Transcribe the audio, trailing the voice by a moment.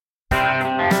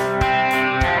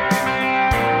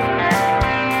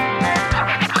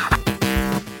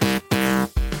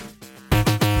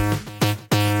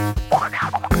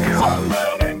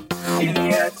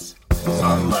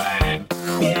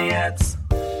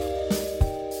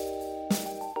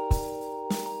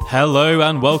Hello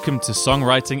and welcome to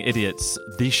Songwriting Idiots,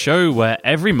 the show where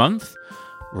every month,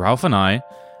 Ralph and I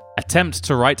attempt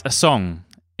to write a song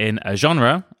in a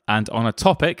genre and on a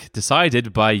topic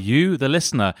decided by you, the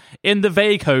listener, in the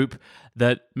vague hope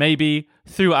that maybe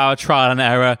through our trial and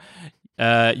error,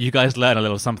 you guys learn a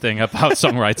little something about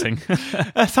songwriting.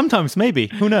 Sometimes, maybe.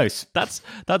 Who knows? That's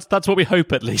what we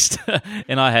hope, at least,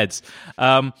 in our heads.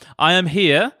 I am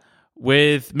here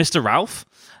with Mr. Ralph,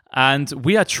 and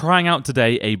we are trying out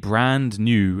today a brand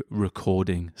new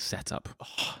recording setup.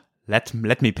 Let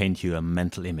me paint you a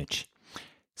mental image.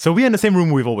 So we're in the same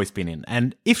room we've always been in,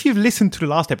 and if you've listened to the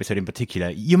last episode in particular,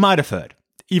 you might have heard,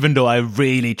 even though I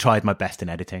really tried my best in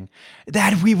editing,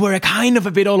 that we were kind of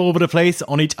a bit all over the place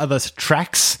on each other's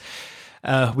tracks.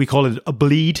 We call it a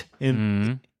bleed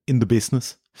in the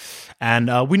business.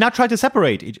 And we now try to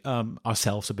separate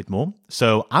ourselves a bit more.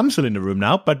 So I'm still in the room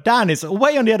now, but Dan is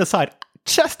way on the other side,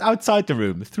 just outside the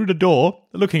room, through the door,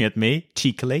 looking at me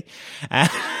cheekily.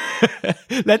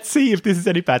 Let's see if this is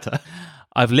any better.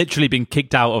 I've literally been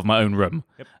kicked out of my own room.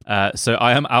 Yep. So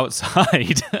I am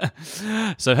outside.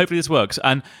 So hopefully this works.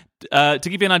 And to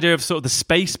give you an idea of sort of the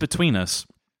space between us,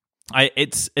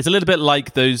 it's a little bit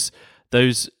like those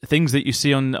things that you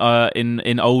see on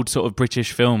in old sort of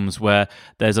British films where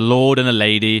there's a lord and a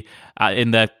lady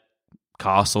in their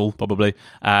castle, probably,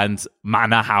 and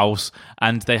manor house,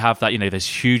 and they have that, there's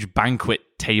huge banquet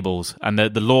tables, and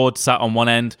the lord sat on one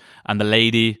end and the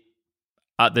lady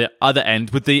at the other end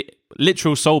with the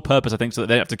literal sole purpose, I think, so that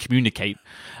they don't have to communicate.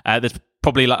 There's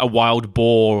probably like a wild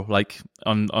boar like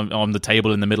on the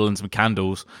table in the middle and some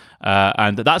candles,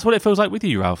 and that's what it feels like with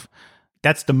you, Ralph.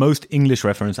 That's the most English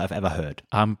reference I've ever heard.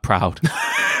 I'm proud.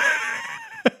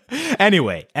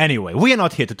 Anyway, we are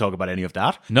not here to talk about any of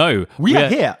that. No. We are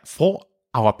here for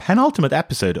our penultimate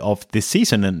episode of this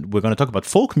season, and we're going to talk about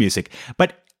folk music.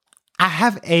 But I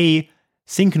have a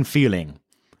sinking feeling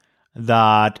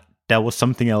that there was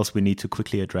something else we need to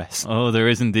quickly address. Oh, there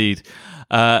is indeed.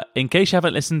 In case you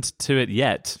haven't listened to it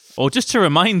yet, or just to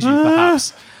remind you,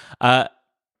 perhaps,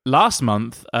 last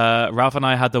month, Ralph and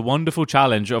I had the wonderful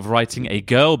challenge of writing a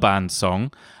girl band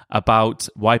song about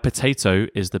why potato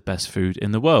is the best food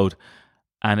in the world.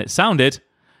 And it sounded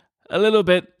a little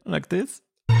bit like this.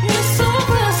 You're so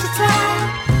versatile.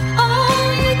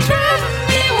 Oh, you drive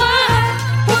me wild.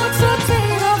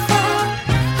 Potato fry.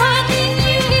 I need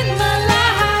you in my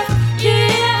life.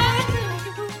 Yeah.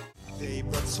 They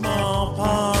brought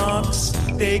smallpox,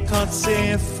 they caught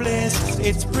syphilis.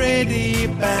 It's pretty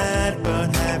bad,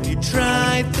 but have you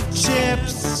tried the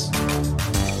chips?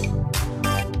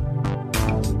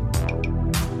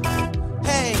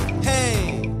 Hey.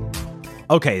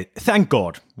 Okay, thank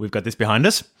God we've got this behind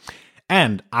us.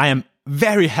 And I am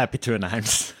very happy to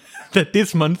announce that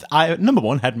this month I, number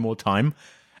one, had more time,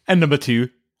 and number two,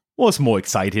 was more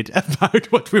excited about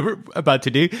what we were about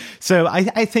to do. So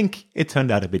I think it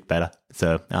turned out a bit better.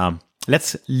 So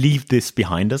let's leave this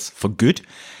behind us for good,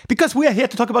 because we are here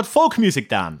to talk about folk music,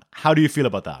 Dan. How do you feel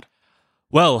about that?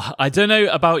 Well, I don't know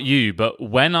about you, but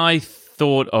when I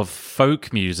thought of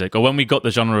folk music, or when we got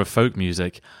the genre of folk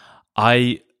music,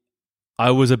 I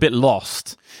was a bit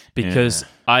lost, because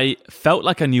I felt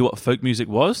like I knew what folk music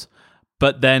was,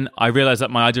 but then I realized that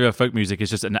my idea of folk music is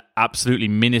just an absolutely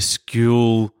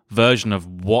minuscule version of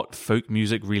what folk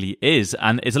music really is.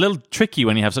 And it's a little tricky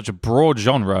when you have such a broad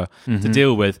genre to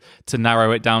deal with, to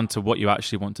narrow it down to what you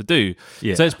actually want to do.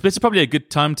 Yeah. So this is probably a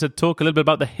good time to talk a little bit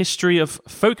about the history of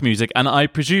folk music. And I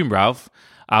presume, Ralph,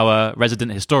 our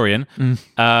resident historian,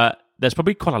 there's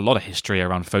probably quite a lot of history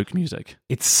around folk music.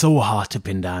 It's so hard to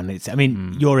pin down.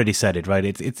 You already said it, right?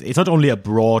 It's not only a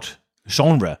broad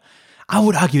genre. I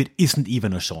would argue it isn't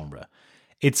even a genre.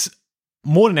 It's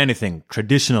more than anything,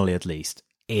 traditionally at least,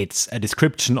 it's a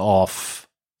description of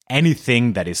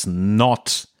anything that is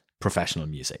not professional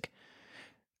music.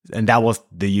 And that was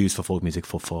the use for folk music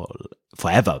for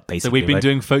forever, basically. So we've been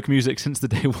doing folk music since the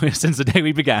day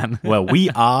we began. Well,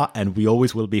 we are, and we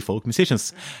always will be folk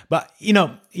musicians. But you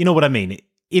know what I mean.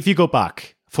 If you go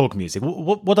back, folk music.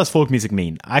 What does folk music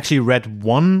mean? I actually read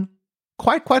one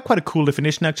quite a cool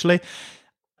definition. Actually,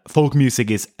 folk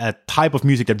music is a type of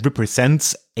music that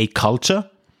represents a culture,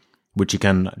 which you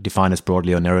can define as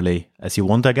broadly or narrowly as you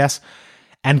want, I guess,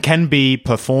 and can be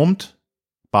performed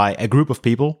by a group of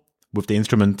people with the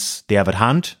instruments they have at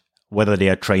hand, whether they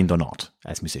are trained or not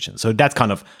as musicians. So that's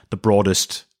kind of the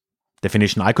broadest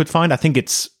definition I could find. I think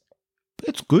it's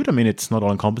good. I mean, it's not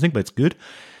all-encompassing, but it's good.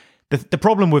 The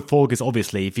problem with folk is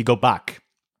obviously, if you go back,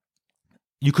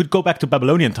 you could go back to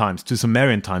Babylonian times, to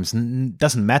Sumerian times,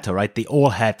 doesn't matter, right? They all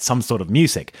had some sort of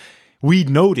music. We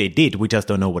know they did, we just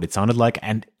don't know what it sounded like.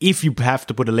 And if you have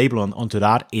to put a label onto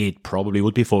that, it probably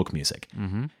would be folk music.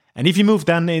 And if you move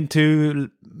then into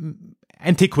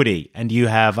antiquity and you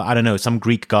have, I don't know, some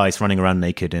Greek guys running around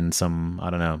naked in some, I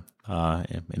don't know,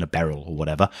 in a barrel or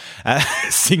whatever,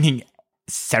 singing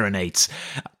serenades.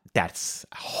 That's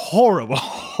a horrible,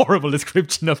 horrible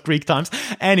description of Greek times.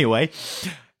 Anyway,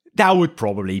 that would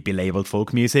probably be labeled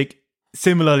folk music.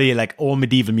 Similarly, like all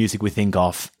medieval music we think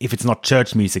of, if it's not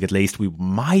church music at least, we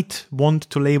might want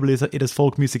to label it as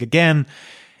folk music again.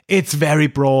 It's very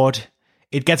broad.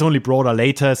 It gets only broader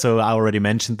later, so I already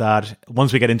mentioned that.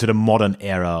 Once we get into the modern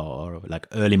era, or like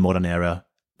early modern era,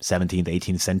 17th,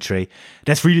 18th century,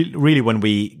 that's really when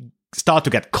we start to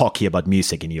get cocky about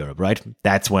music in Europe, right?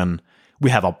 That's when we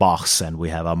have our Bachs and we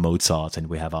have our Mozarts and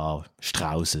we have our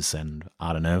Strausses and,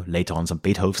 I don't know, later on some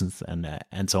Beethovens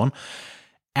and so on.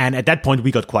 And at that point,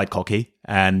 we got quite cocky,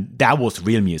 and that was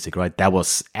real music, right? That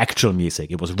was actual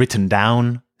music. It was written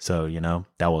down, so, you know,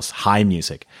 that was high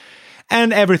music.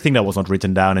 And everything that was not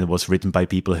written down and was written by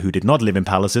people who did not live in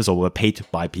palaces or were paid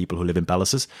by people who live in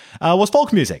palaces was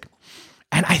folk music.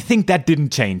 And I think that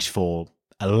didn't change for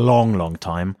a long, long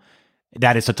time.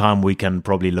 That is the time we can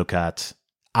probably look at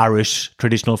Irish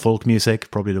traditional folk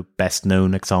music, probably the best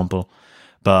known example.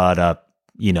 But,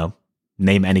 you know,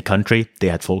 name any country, they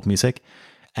had folk music.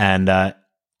 And I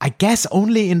guess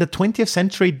only in the 20th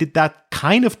century did that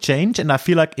kind of change. And I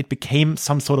feel like it became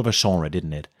some sort of a genre,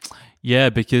 didn't it? Yeah,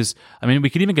 because, I mean, we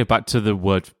could even go back to the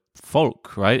word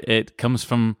folk, right? It comes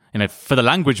from, you know, for the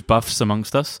language buffs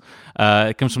amongst us,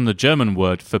 it comes from the German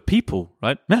word for people,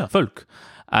 right? Yeah. Folk.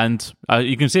 And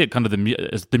you can see it kind of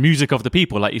as the music of the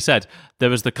people, like you said.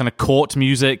 There was the kind of court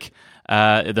music,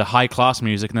 the high-class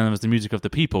music, and then there was the music of the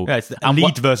people. Yeah, it's the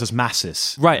elite versus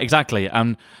masses. Right, exactly.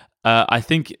 And I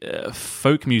think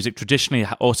folk music traditionally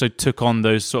also took on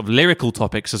those sort of lyrical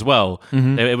topics as well.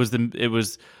 It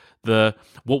was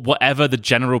whatever the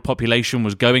general population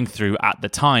was going through at the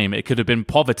time. It could have been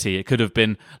poverty, it could have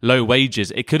been low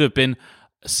wages, it could have been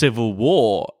civil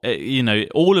war. You know,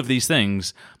 all of these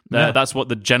things. That's what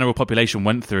the general population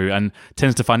went through, and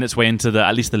tends to find its way into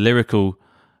at least the lyrical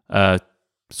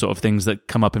sort of things that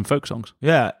come up in folk songs.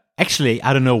 Yeah. Actually,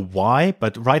 I don't know why,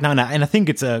 but right now, and I think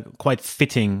it's a quite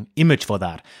fitting image for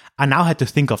that. I now had to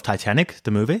think of Titanic, the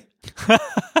movie.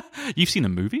 You've seen a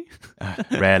movie?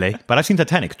 Rarely, but I've seen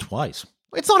Titanic twice.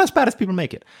 It's not as bad as people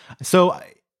make it. So,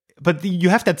 but you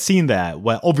have that scene there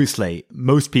where obviously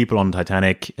most people on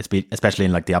Titanic, especially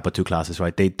in like the upper two classes,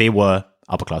 right? They were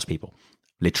upper class people,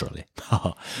 literally.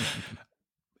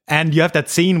 And you have that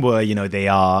scene where, you know, they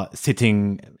are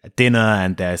sitting at dinner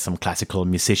and there's some classical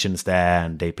musicians there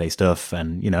and they play stuff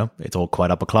and, you know, it's all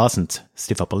quite upper class and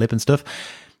stiff upper lip and stuff.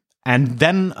 And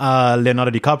then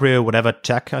Leonardo DiCaprio, whatever,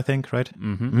 Jack, I think, right?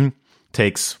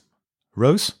 Takes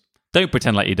Rose. Don't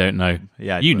pretend like you don't know.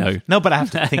 Yeah, you know. No, but I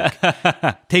have to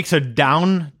think. Takes her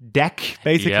down deck,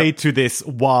 basically, to this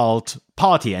wild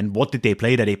party. And what did they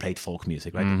play there? They played folk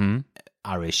music, right?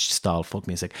 Irish style folk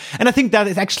music. And I think that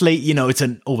is actually, you know, it's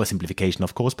an oversimplification,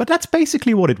 of course, but that's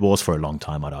basically what it was for a long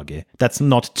time, I'd argue. That's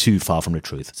not too far from the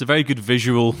truth. It's a very good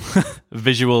visual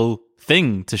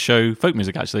thing to show folk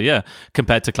music, actually, yeah,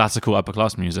 compared to classical upper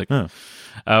class music. Yeah.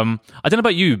 I don't know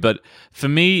about you, but for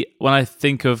me, when I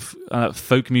think of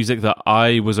folk music that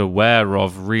I was aware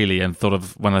of, really, and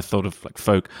when I thought of like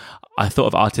folk, I thought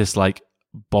of artists like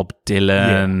Bob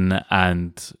Dylan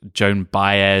and Joan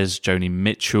Baez, Joni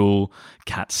Mitchell,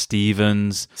 Cat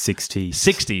Stevens.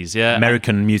 60s, yeah.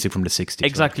 American music from the 60s.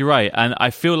 Exactly right. And I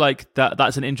feel like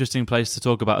that's an interesting place to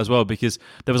talk about as well, because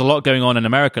there was a lot going on in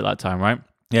America at that time, right?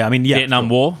 Yeah, I mean, yeah. Vietnam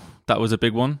War, that was a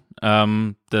big one.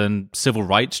 Then civil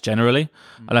rights generally.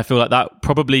 And I feel like that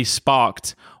probably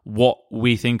sparked what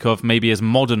we think of maybe as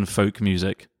modern folk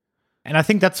music. And I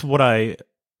think that's what I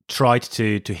tried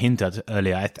to hint at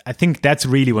earlier. I think that's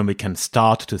really when we can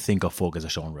start to think of folk as a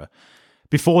genre.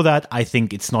 Before that, I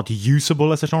think it's not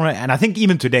usable as a genre, and I think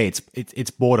even today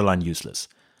it's borderline useless.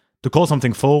 To call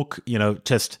something folk, you know,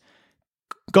 just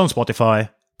go on Spotify,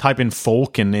 type in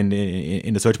folk in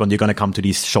the search bar, you're going to come to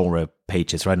these genre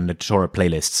pages, right, in the genre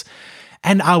playlists.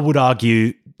 And I would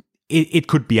argue it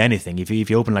could be anything. If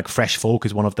you open like Fresh Folk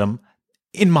is one of them.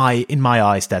 In my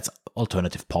eyes, that's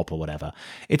alternative pop or whatever.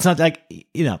 It's not like,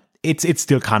 you know, it's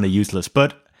still kind of useless,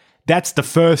 but that's the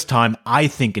first time I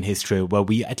think in history where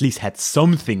we at least had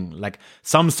something like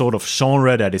some sort of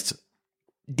genre that is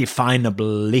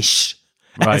definable-ish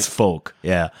as folk.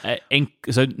 Yeah.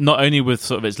 So not only with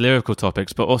sort of its lyrical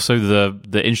topics, but also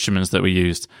the instruments that we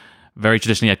used. very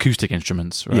traditionally acoustic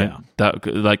instruments, right? Yeah. That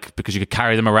like because you could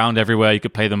carry them around everywhere. You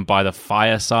could play them by the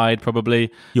fireside,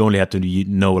 probably. You only had to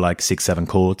know like 6-7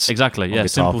 chords. Exactly. on Yeah, guitar,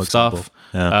 simple for example. stuff.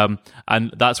 Yeah.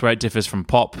 And that's where it differs from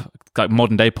pop, like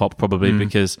modern day pop, probably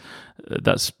because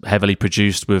that's heavily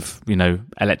produced with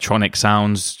electronic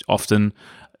sounds often.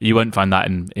 You won't find that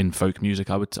in folk music.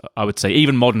 I would say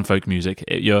even modern folk music.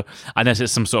 Unless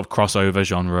it's some sort of crossover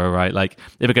genre, right? Like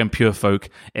if we're going pure folk,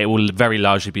 it will very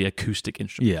largely be acoustic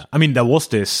instruments. Yeah, I mean, there was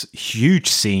this huge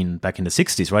scene back in the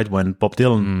 60s, right? When Bob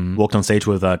Dylan walked on stage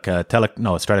with like a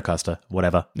Stratocaster,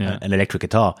 whatever, an electric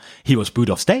guitar. He was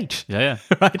booed off stage. Yeah.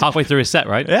 Right. Halfway through his set,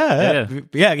 right?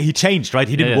 Yeah, he changed, right?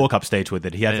 He didn't Yeah. walk up stage with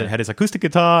it. He had his acoustic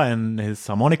guitar and his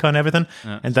harmonica and everything.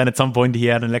 And then at some point he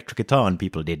had an electric guitar and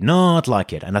people did not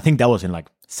like it. And I think that was in like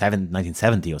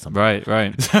 1970 or something.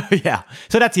 Right. So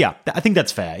I think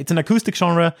that's fair. It's an acoustic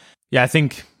genre. Yeah, I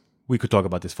think we could talk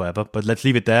about this forever, but let's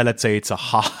leave it there. Let's say it's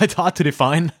hard to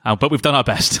define. But we've done our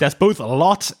best. There's both a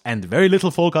lot and very little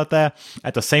folk out there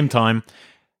at the same time.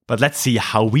 But let's see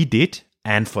how we did.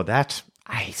 And for that,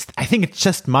 I think it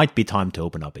just might be time to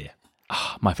open up here.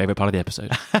 My favorite part of the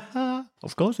episode.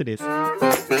 Of course it is.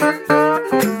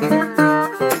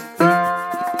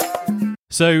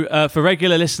 So, for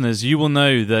regular listeners, you will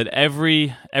know that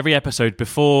every episode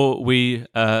before we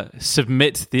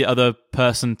submit the other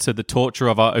person to the torture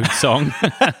of our own song,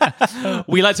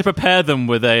 we like to prepare them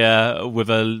with a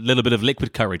little bit of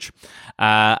liquid courage,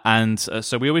 and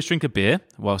so we always drink a beer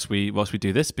whilst we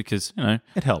do this because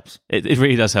It helps. it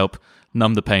really does help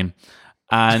numb the pain.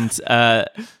 And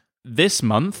this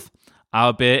month,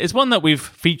 our beer is one that we've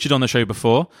featured on the show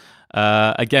before.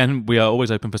 Again, we are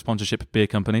always open for sponsorship beer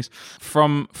companies.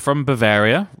 From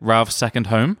Bavaria, Ralph's second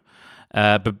home,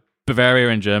 Bavaria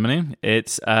in Germany.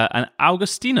 It's an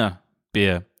Augustiner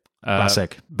beer.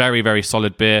 Classic. Very, very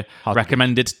solid beer. Hard to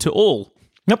Recommended to all.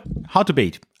 Yep. Hard to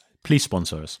beat. Please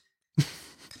sponsor us.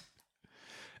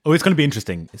 Oh, it's going to be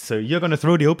interesting. So you're going to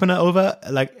throw the opener over,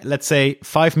 like, let's say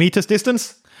 5 meters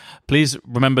distance? Please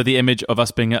remember the image of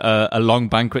us being at a long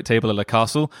banquet table at a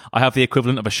castle. I have the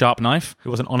equivalent of a sharp knife. It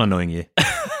was an honor knowing you.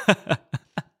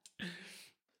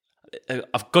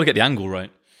 I've got to get the angle right.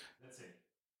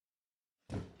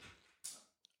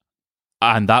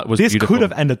 And that was This beautiful. could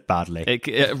have ended badly.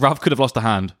 Ralph could have lost a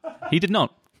hand. He did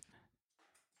not.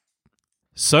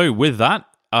 So with that,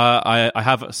 I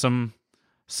have some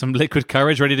liquid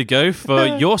courage ready to go for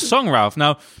your song, Ralph.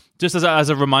 Now, just as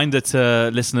a reminder to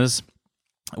listeners,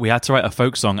 we had to write a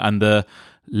folk song, and the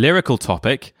lyrical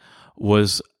topic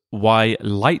was why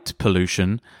light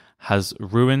pollution has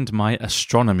ruined my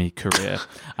astronomy career.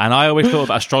 And I always thought of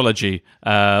astrology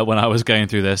when I was going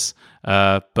through this,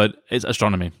 but it's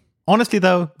astronomy. Honestly,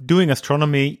 though, doing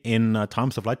astronomy in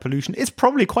times of light pollution is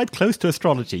probably quite close to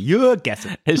astrology. You're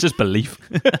guessing. It's just belief.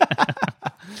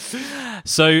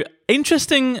 So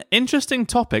interesting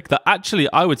topic that actually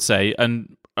I would say,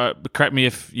 and correct me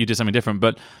if you did something different,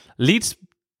 but leads.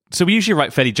 So we usually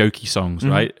write fairly jokey songs,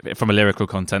 right, from a lyrical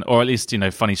content, or at least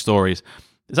funny stories.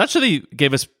 This actually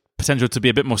gave us potential to be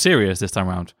a bit more serious this time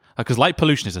around, because light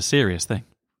pollution is a serious thing.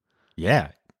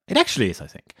 Yeah, it actually is, I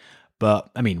think.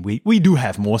 But, I mean, we do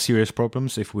have more serious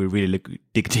problems if we really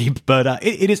dig deep, but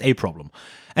it is a problem.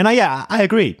 And I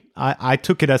agree. I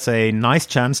took it as a nice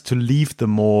chance to leave the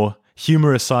more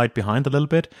humorous side behind a little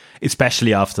bit,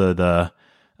 especially after the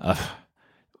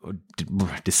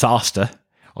disaster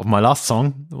of my last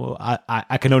song. Well,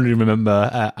 I can only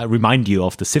remind you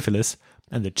of the syphilis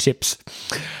and the chips.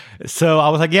 So I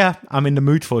was like, yeah, I'm in the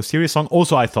mood for a serious song.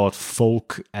 Also, I thought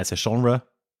folk as a genre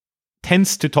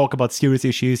tends to talk about serious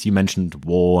issues. You mentioned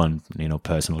war and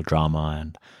personal drama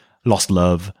and lost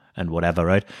love and whatever,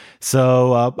 right?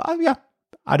 So yeah,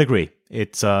 I'd agree.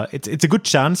 It's a good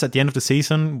chance at the end of the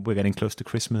season. We're getting close to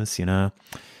Christmas,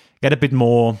 get a bit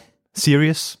more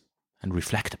serious and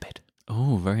reflect a bit.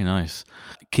 Oh, very nice.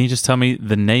 Can you just tell me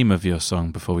the name of your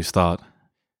song before we start?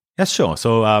 Yes, sure.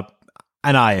 So,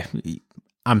 and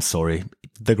I'm sorry,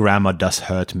 the grammar does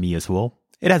hurt me as well.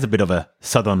 It has a bit of a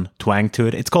southern twang to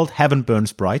it. It's called Heaven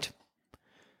Burns Bright.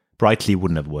 Brightly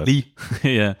wouldn't have worked.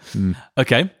 Yeah.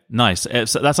 Okay, nice.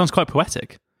 That sounds quite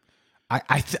poetic.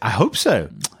 I hope so.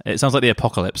 It sounds like the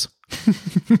apocalypse.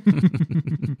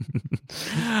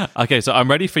 Okay, so I'm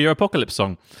ready for your apocalypse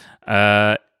song.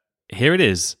 Here it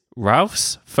is.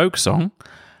 Ralph's folk song,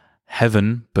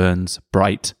 Heaven Burns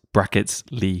Bright, brackets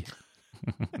Lee.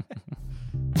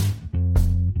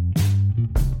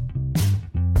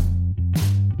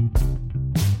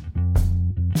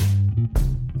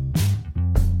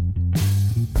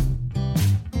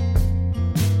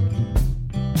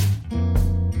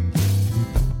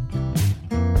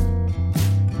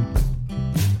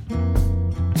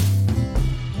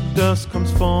 dusk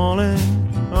comes falling,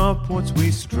 upwards we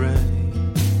stray.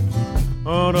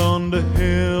 Out on the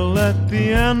hill at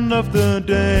the end of the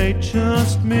day,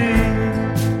 just me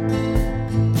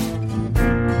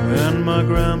and my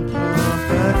grandpa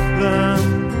back then,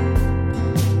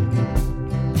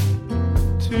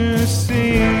 to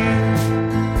see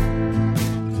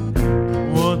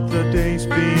what the day's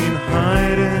been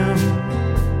hiding.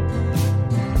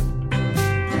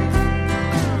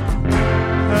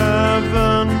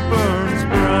 Heaven burns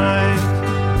bright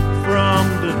from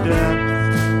the depth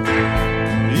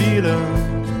below.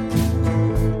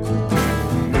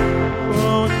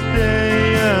 Both day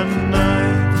and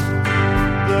night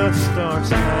the stars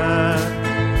had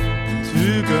to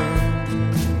go.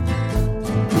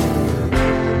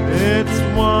 It's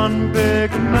one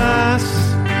big mess,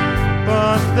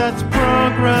 but that's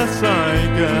progress, I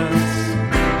guess.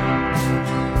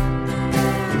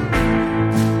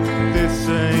 This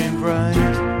ain't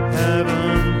right,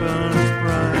 heaven burns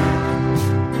bright.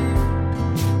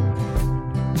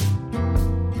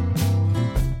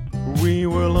 We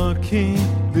were lucky,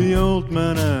 the old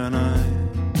man and I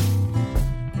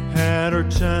had our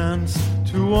chance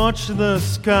to watch the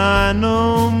sky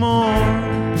no more.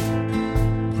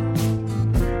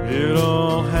 It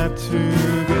all had to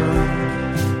go.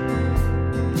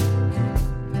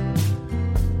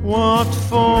 What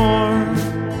for?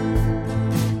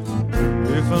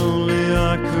 If only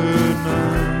I could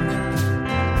know.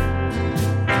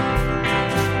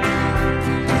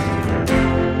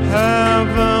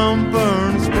 Heaven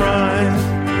burns bright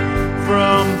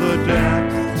from the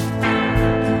depth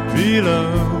below.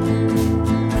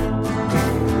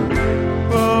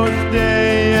 Both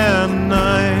day and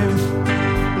night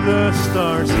the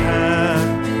stars had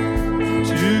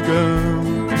to go.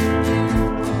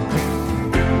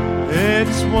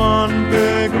 It's one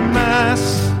big mess,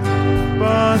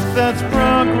 but that's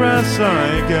progress,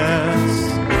 I guess.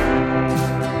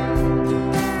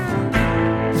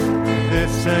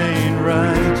 This ain't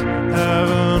right,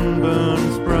 heaven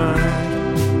burns bright.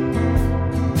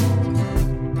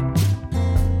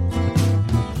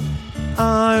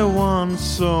 I once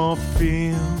saw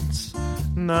fields,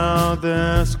 now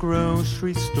there's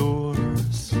grocery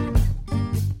stores.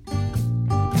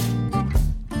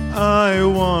 I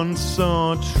once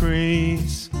saw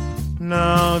trees,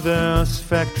 now there's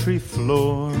factory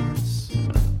floors.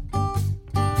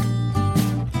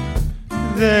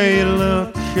 They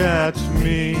look at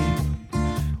me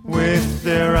with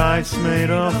their eyes made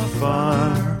of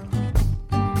fire.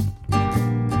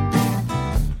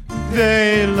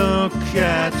 They look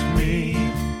at me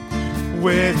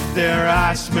with their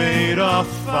eyes made of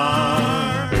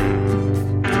fire.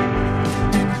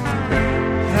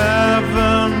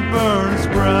 Heaven burns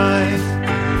bright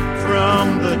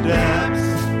from the depths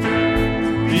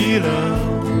below.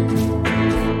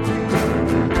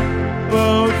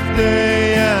 Both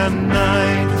day and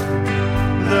night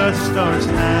the stars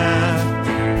have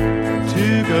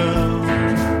to go.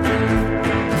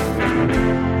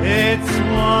 It's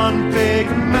one big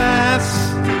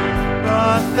mess,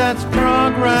 but that's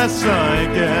progress, I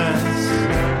guess.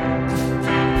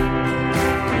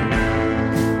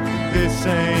 This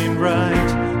ain't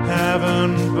right,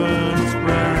 heaven burns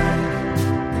bright.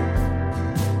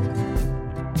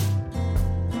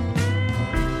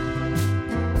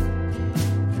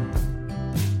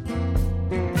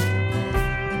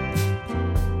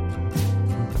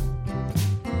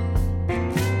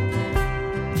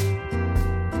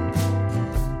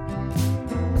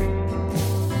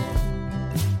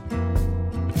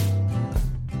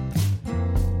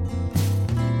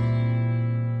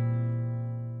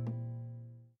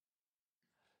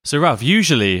 So, Ralph,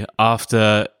 usually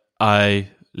after I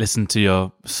listen to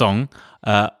your song,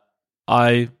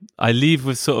 I leave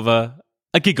with sort of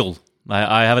a giggle.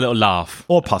 I have a little laugh.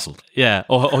 Or puzzled. Yeah,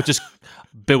 or just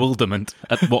bewilderment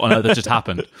at what on earth has just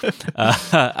happened.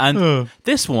 And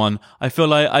this one, I feel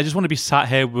like I just want to be sat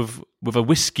here with a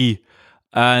whiskey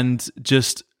and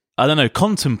just, I don't know,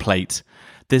 contemplate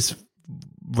this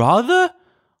rather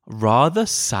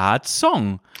sad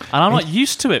song. And I'm not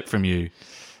used to it from you.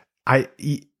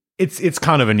 It's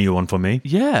kind of a new one for me.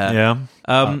 Yeah.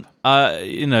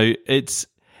 You know, it's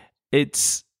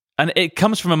and it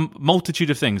comes from a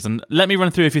multitude of things. And let me run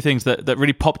through a few things that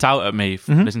really popped out at me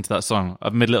from listening to that song.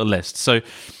 I've made a little list. So,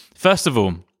 first of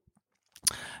all,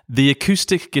 the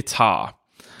acoustic guitar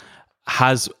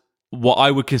has what I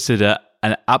would consider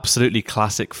an absolutely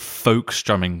classic folk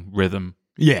strumming rhythm.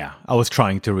 Yeah, I was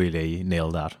trying to really nail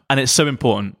that. And it's so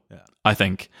important, I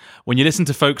think. When you listen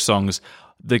to folk songs,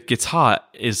 the guitar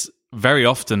is very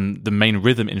often the main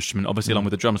rhythm instrument, obviously along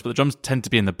with the drums, but the drums tend to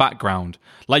be in the background,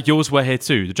 like yours were here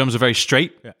too. The drums are very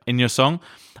straight in your song,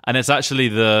 and it's actually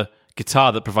the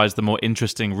guitar that provides the more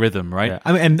interesting rhythm, right? Yeah.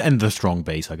 I mean, and the strong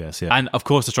bass, I guess. Yeah. And of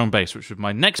course, the strong bass, which was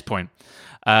my next point.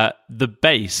 The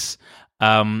bass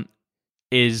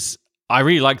is, I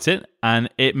really liked it, and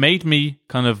it made me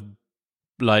kind of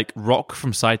like rock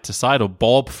from side to side or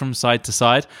bob from side to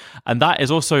side. And that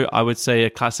is also, I would say, a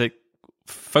classic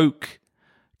folk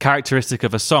characteristic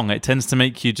of a song. It tends to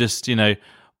make you just,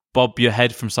 bob your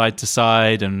head from side to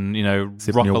side and,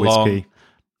 Sipping rock your along. whiskey.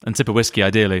 And sip a whiskey,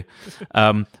 ideally.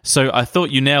 So I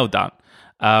thought you nailed that.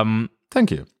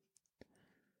 Thank you.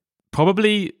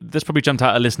 This probably jumped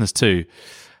out at listeners too.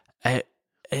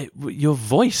 Your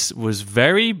voice was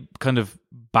very kind of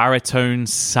baritone,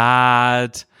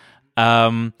 sad,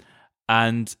 and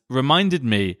reminded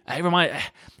me.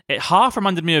 It half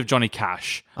reminded me of Johnny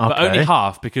Cash, but Okay. only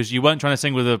half because you weren't trying to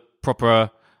sing with a proper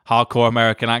hardcore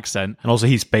American accent. And also,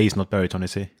 he's bass, not baritone,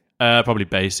 is he? Probably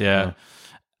bass, yeah.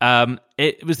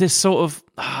 It was this sort of.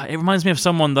 It reminds me of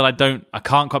someone that I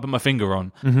can't quite put my finger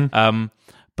on. Mm-hmm.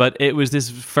 But it was this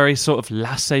very sort of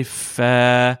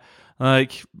laissez-faire,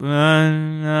 like,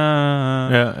 and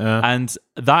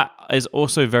that is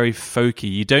also very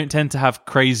folky. You don't tend to have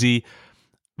crazy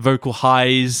vocal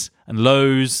highs and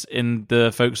lows in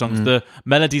the folk songs. The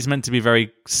melody's meant to be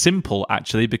very simple,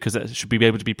 actually, because it should be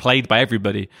able to be played by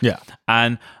everybody. Yeah.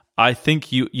 And I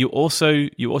think you also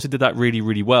did that really,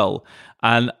 really well.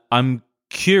 And I'm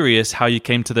curious how you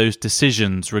came to those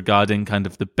decisions regarding kind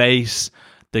of the bass,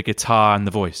 the guitar, and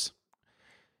the voice.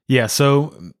 Yeah,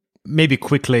 so maybe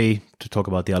quickly to talk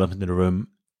about the elephant in the room.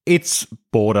 It's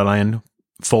borderline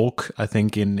folk, I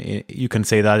think you can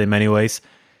say that in many ways.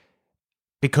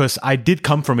 Because I did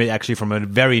come from it actually from a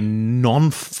very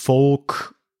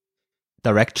non-folk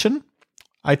direction,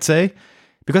 I'd say.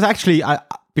 Because actually,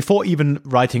 before even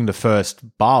writing the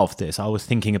first bar of this, I was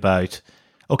thinking about,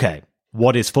 okay,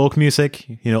 what is folk music?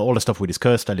 All the stuff we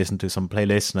discussed. I listened to some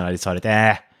playlists and I decided,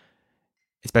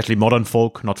 especially modern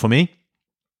folk, not for me.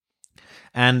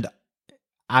 And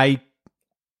I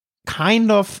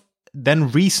kind of then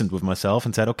reasoned with myself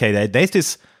and said, okay, there's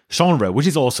this genre, which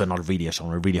is also not really a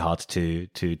genre, really hard to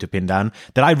pin down,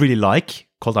 that I really like,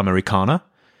 called Americana.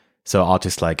 So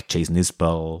artists like Jason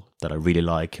Isbell that I really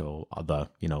like, or other,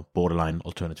 borderline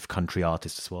alternative country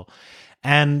artists as well.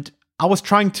 And I was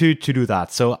trying to do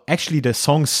that. So actually the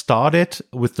song started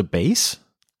with the bass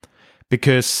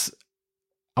because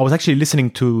I was actually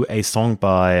listening to a song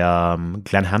by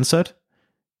Glenn Hansard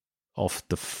of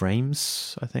The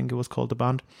Frames, I think it was called, the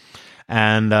band.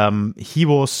 And it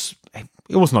was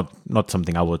not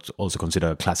something I would also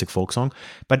consider a classic folk song,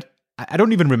 but I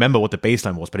don't even remember what the bass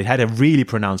line was, but it had a really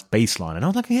pronounced bass line. And I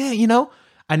was like,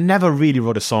 I never really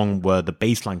wrote a song where the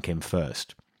bass line came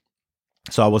first.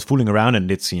 So I was fooling around,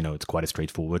 and it's quite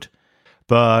straightforward.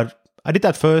 But I did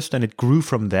that first, and it grew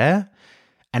from there.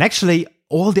 And actually,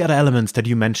 all the other elements that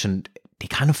you mentioned, they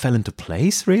kind of fell into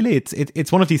place, really.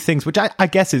 It's one of these things, which I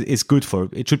guess is good for,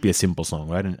 it should be a simple song,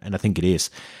 right? And I think it is.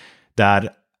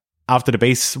 That after the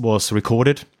bass was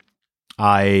recorded,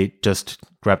 I just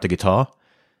grabbed the guitar.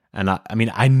 And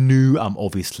I knew I'm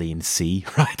obviously in C,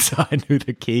 right? So I knew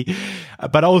the key.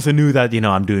 But I also knew that,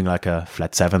 I'm doing like a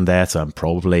flat 7 there. So I'm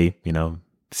probably,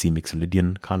 C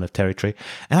Mixolydian kind of territory.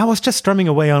 And I was just strumming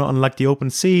away on like the open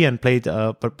C and played,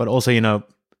 but also,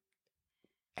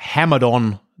 hammered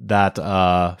on that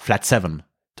flat 7,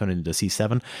 turned it into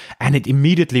C7. And it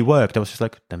immediately worked. I was just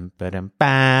like, dum, ba-dum,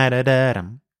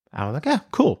 ba-da-da-dum. I was like, yeah,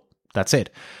 cool. That's it.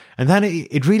 And then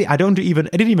it really, I didn't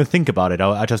even think about it.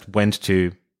 I just went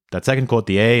to that second chord,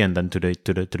 the A, and then to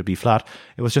the B flat.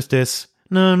 It was just this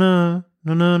no,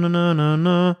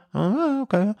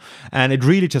 okay, and it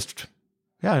really just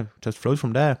flowed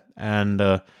from there.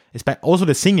 And also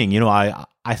the singing, I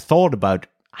thought about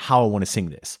how I want to sing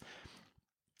this,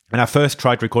 and I first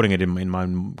tried recording it in my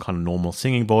kind of normal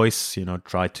singing voice.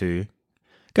 Try to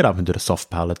get up into the soft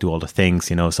palette, do all the things,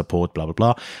 support, blah blah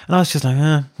blah. And I was just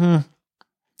like,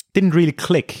 didn't really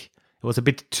click. It was a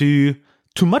bit too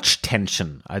much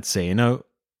tension, I'd say.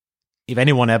 If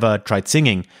anyone ever tried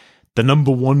singing, the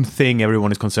number one thing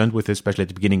everyone is concerned with, especially at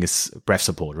the beginning, is breath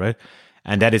support, right?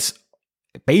 And that is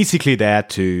basically there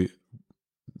to,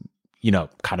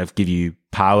 kind of give you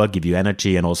power, give you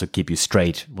energy, and also keep you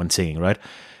straight when singing, right?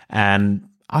 And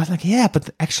I was like, yeah, but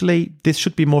actually this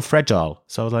should be more fragile.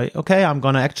 So I was like, okay, I'm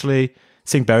going to actually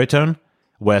sing baritone,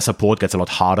 where support gets a lot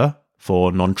harder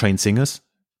for non-trained singers.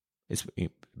 It's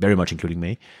very much including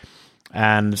me.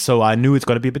 And so I knew it's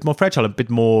got to be a bit more fragile, a bit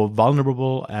more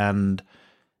vulnerable, and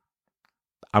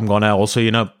I'm gonna also,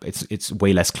 it's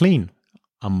way less clean.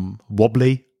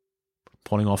 wobbly,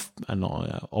 falling off and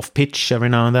off pitch every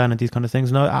now and then, and these kind of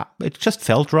things. No, it just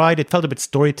felt right. It felt a bit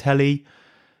storytelly.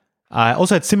 I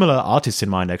also had similar artists in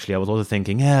mind, actually. I was also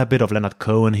thinking, a bit of Leonard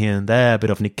Cohen here and there, a bit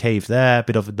of Nick Cave there, a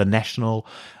bit of The National.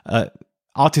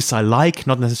 Artists I like,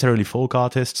 not necessarily folk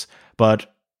artists,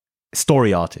 but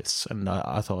story artists. And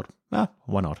I thought,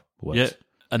 why not? Works. Yeah,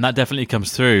 and that definitely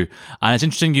comes through. And it's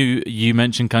interesting you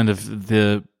mentioned kind of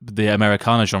the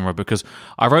Americana genre, because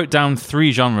I wrote down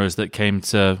 3 genres that came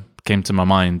to my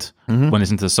mind when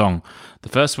listening to the song. The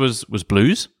first was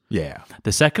blues. Yeah.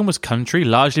 The second was country,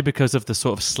 largely because of the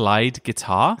sort of slide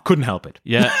guitar. Couldn't help it.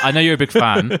 Yeah, I know you're a big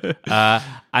fan.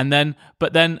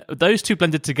 But then those two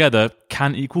blended together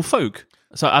can equal folk.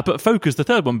 So I put folk as the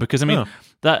third one because, I mean,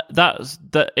 that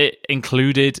it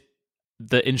included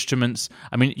the instruments.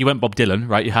 I mean, you went Bob Dylan,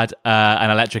 right? You had an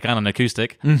electric and an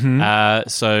acoustic.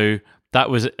 So that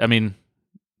was, I mean,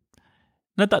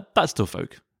 no, that's still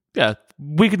folk. Yeah,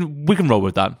 we can roll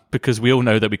with that because we all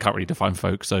know that we can't really define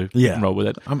folk, so we can roll with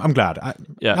it. I'm glad.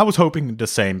 I was hoping the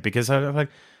same because I like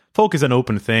folk is an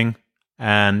open thing,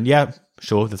 and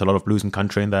sure, there's a lot of blues and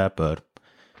country in there, but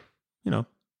you know.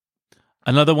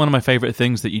 Another one of my favorite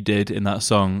things that you did in that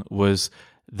song was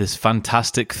this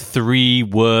fantastic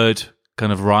 3-word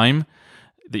kind of rhyme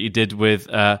that you did with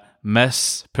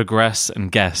mess, progress,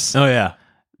 and guess. Oh yeah,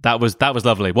 that was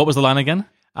lovely. What was the line again?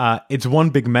 It's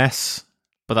one big mess.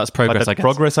 But that's progress, I guess.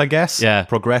 Progress, I guess. Yeah.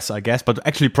 Progress, I guess. But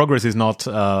actually, progress is not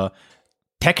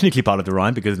technically part of the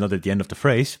rhyme because it's not at the end of the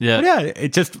phrase. Yeah. But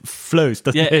it just flows,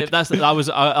 doesn't it?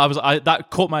 That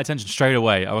caught my attention straight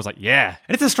away. I was like, yeah.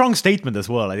 And it's a strong statement as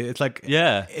well. It's like,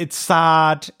 it's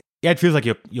sad. Yeah, it feels like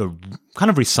you're kind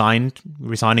of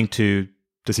resigning to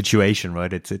the situation,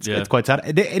 right? It's quite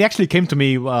sad. It actually came to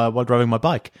me while driving my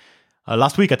bike.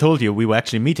 Last week, I told you we were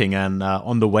actually meeting, and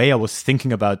on the way, I was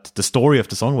thinking about the story of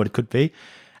the song, what it could be,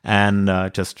 and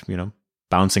just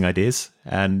bouncing ideas,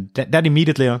 and that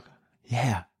immediately,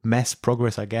 mess,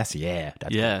 progress, I guess,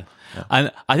 that's yeah.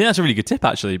 And I think that's a really good tip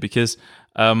actually, because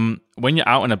when you're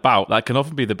out and about, that can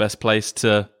often be the best place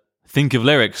to think of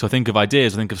lyrics or think of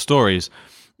ideas or think of stories.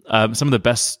 Some of the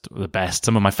best,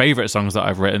 some of my favorite songs that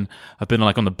I've written have been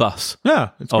like on the bus. Yeah,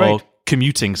 it's or great.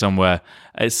 Commuting somewhere.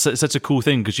 It's such a cool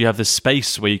thing because you have this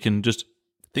space where you can just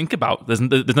think about. There's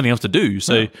nothing else to do,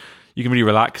 so you can really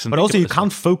relax. But also, you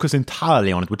can't focus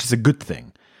entirely on it, which is a good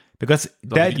thing because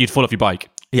you'd fall off your bike.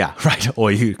 Yeah, right.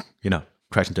 Or you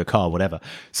crash into a car, or whatever.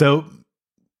 So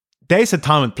there's a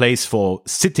time and place for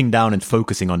sitting down and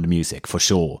focusing on the music for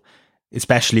sure,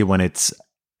 especially when it's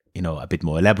a bit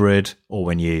more elaborate, or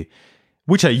when you.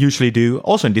 Which I usually do.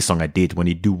 Also in this song I did, when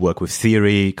you do work with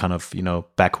theory, kind of,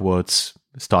 backwards,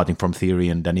 starting from theory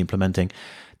and then implementing.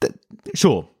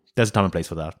 Sure, there's a time and place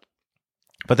for that.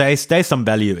 But there's some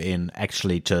value in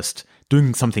actually just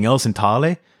doing something else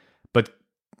entirely, but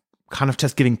kind of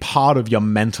just giving part of your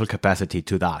mental capacity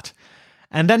to that.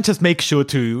 And then just make sure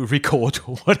to record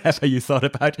whatever you thought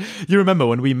about. You remember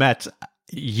when we met?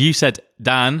 You said,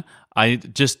 Dan,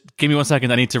 give me 1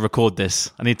 second. I need to record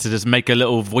this. I need to just make a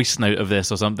little voice note of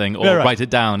this or something, or write it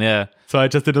down. Yeah. So I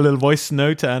just did a little voice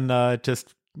note and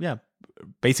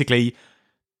basically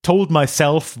told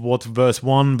myself what verse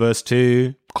 1, verse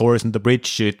 2, chorus and the bridge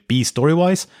should be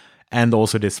story-wise, and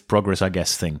also this progress, I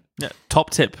guess, thing. Yeah. Top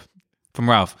tip from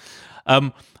Ralph.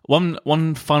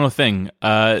 One final thing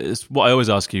is what I always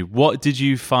ask you. What did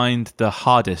you find the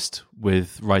hardest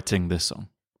with writing this song?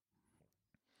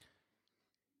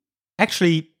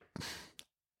 Actually,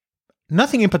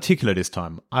 nothing in particular this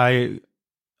time.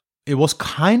 It was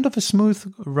kind of a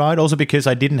smooth ride, also because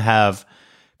I didn't have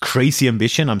crazy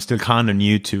ambition. I'm still kind of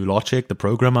new to Logic, the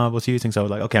program I was using. So I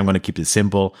was like, okay, I'm going to keep it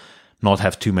simple, not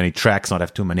have too many tracks, not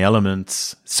have too many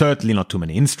elements, certainly not too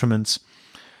many instruments.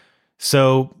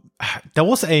 So there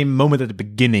was a moment at the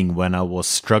beginning when I was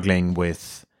struggling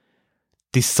with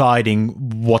deciding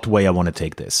what way I want to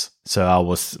take this.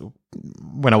 So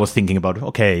when I was thinking about,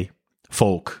 okay,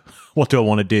 folk, what do I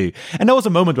want to do? And there was a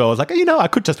moment where I was like, I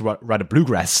could just write a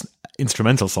bluegrass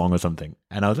instrumental song or something.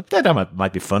 And I was like, that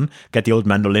might be fun. Get the old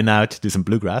mandolin out, do some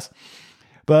bluegrass.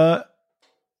 But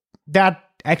that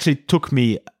actually took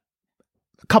me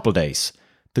a couple days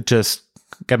to just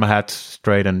get my head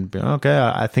straight and be, okay,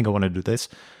 I think I want to do this.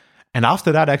 And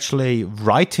after that, actually,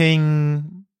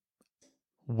 writing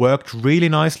worked really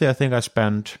nicely. I think I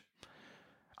spent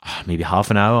maybe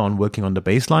half an hour on working on the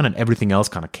bass line, and everything else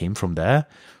kind of came from there.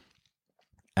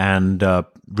 And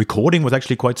recording was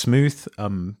actually quite smooth.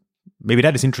 Maybe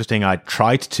that is interesting. I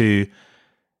tried to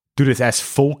do this as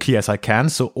folky as I can,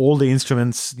 so all the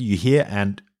instruments you hear,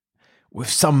 and with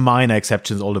some minor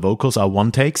exceptions, all the vocals are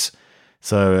one takes.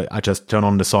 So I just turn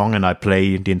on the song and I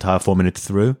play the entire 4 minutes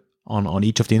through on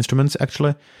each of the instruments,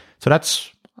 actually. So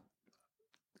that's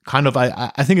kind of,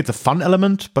 I think it's a fun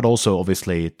element, but also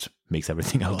obviously it makes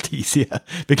everything a lot easier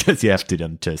because you have to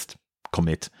then just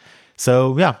commit.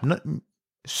 So yeah,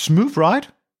 smooth ride.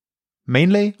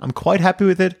 Mainly, I'm quite happy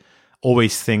with it.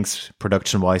 Always things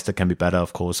production-wise that can be better,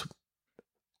 of course,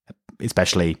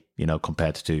 especially,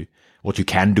 compared to what you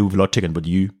can do with Logic and what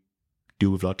you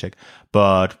do with Logic.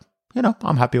 But,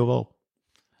 I'm happy overall.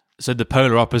 So the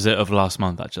polar opposite of last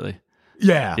month, actually.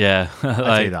 Yeah. Yeah.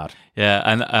 I'd say that. Yeah,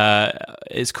 and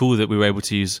it's cool that we were able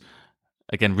to use,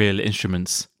 again, real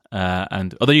instruments.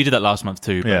 And although you did that last month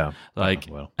too. But,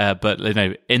 yeah. But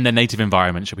in the native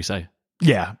environment, should we say?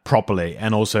 Yeah, properly.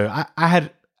 And also, I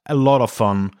had a lot of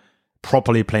fun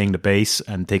properly playing the bass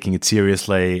and taking it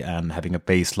seriously and having a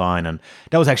bass line. And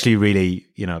that was actually really,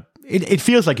 it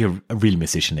feels like you're a real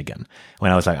musician again.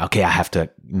 When I was like, okay, I have to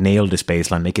nail this bass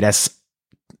line, make it as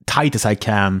tight as I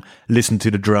can, listen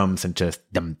to the drums and just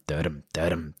it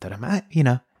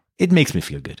makes me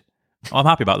feel good. I'm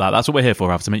happy about that. That's what we're here for,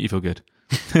 Ralph, to make you feel good.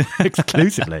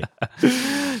 Exclusively.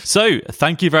 So,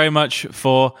 thank you very much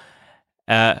for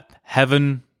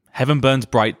Heaven Burns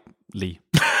Brightly.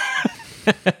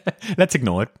 Let's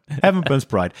ignore it. Heaven Burns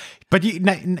Bright. But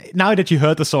now that you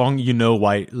heard the song, you know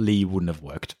why Lee wouldn't have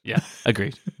worked. Yeah,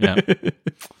 agreed. Yeah.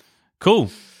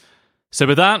 Cool. So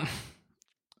with that,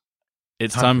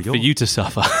 it's time for you to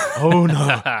suffer. Oh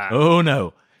no. Oh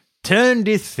no. Turn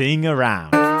this thing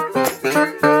around.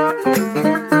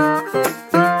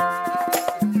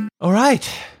 All right.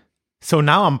 So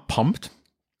now I'm pumped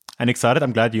and excited.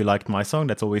 I'm glad you liked my song.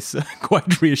 That's always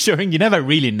quite reassuring. You never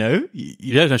really know.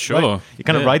 Yeah, sure. Right? You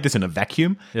kind of write this in a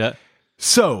vacuum. Yeah.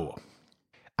 So,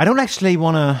 I don't actually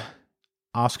want to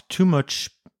ask too much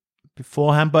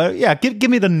beforehand, but yeah, give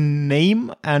me the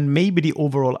name and maybe the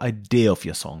overall idea of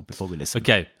your song before we listen.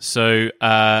 Okay, so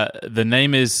the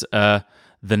name is The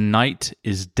Night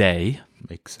is Day.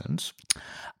 Makes sense.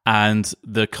 And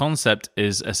the concept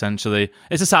is essentially,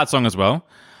 it's a sad song as well.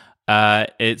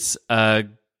 It's a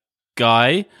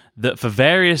guy that for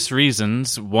various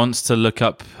reasons wants to look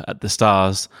up at the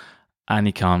stars and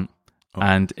he can't.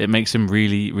 And it makes him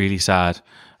really, really sad.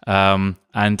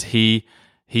 And he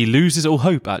loses all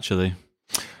hope, actually.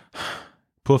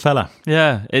 Poor fella.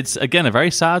 Yeah, it's, again, a very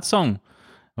sad song.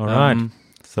 All right.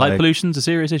 Light pollution's a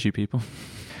serious issue, people.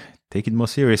 Take it more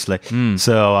seriously.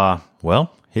 So,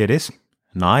 well, here it is.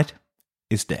 Night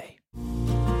is day.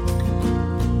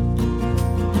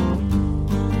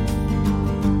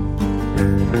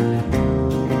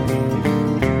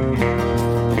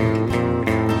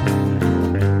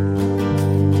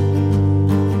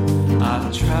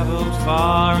 I've traveled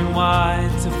far and wide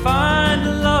to find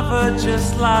a lover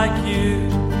just like you.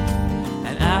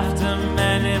 And after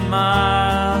many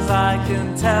miles, I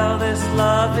can tell this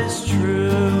love is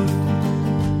true.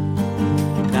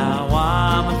 Now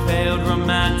I'm a failed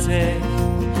romantic,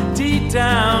 deep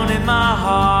down in my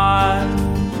heart,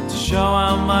 to show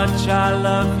how much I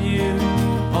love you.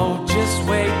 Oh, just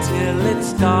wait till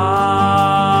it's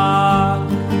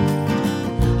dark.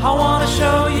 I wanna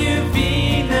show you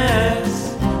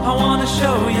Venus, I wanna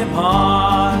show you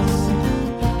Mars,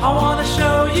 I wanna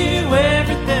show you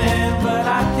everything, but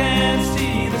I can't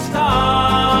see the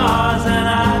stars. And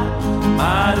I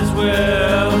might as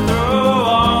well throw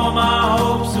all my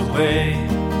hopes away,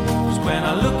 'cause when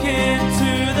I look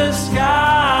into the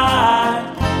sky,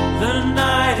 the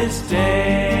night is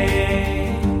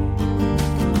day.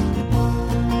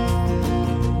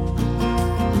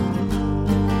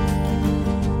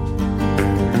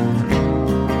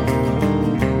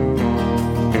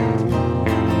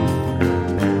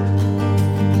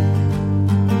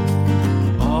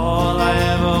 All I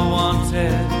ever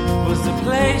wanted was a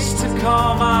place to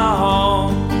call my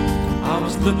home. I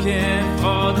was looking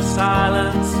for the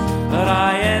silence, but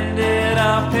I ended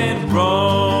up in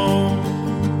Rome.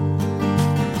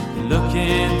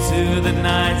 Looking to the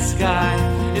night sky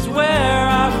is where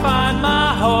I find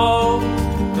my hope.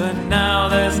 But now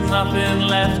there's nothing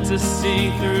left to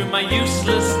see through my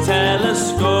useless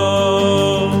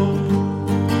telescope.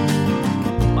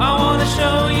 I wanna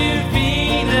show you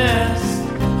Venus,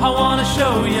 I wanna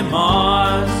show you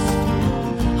Mars,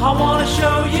 I wanna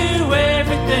show you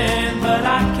everything, but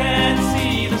I can't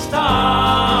see the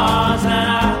stars. And I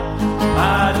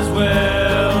might as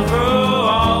well throw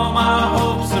all my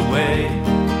hopes away,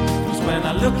 'cause when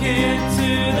I look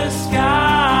into the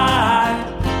sky,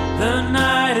 the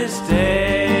night is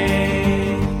day.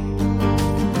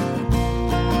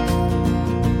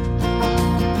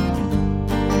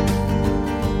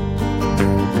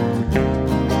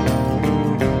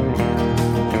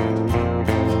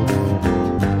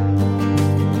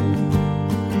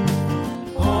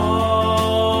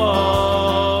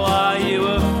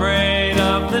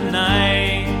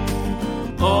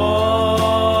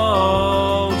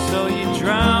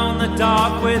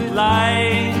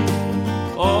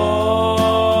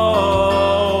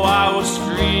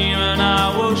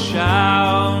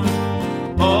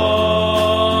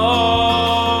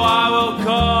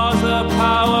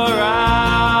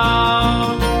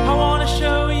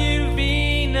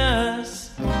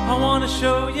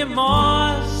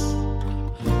 Mars.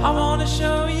 I wanna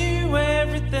show you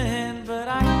everything, but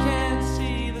I can't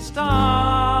see the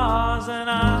stars, and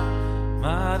I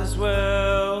might as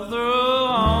well throw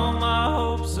all my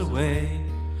hopes away.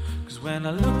 'Cause when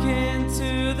I look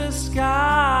into the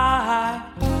sky,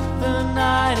 the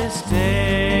night is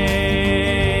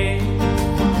day.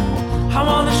 I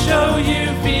wanna show you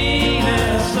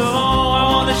Venus, oh, I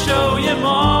wanna show you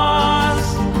Mars.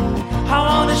 I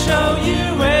wanna show you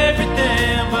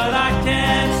everything, but I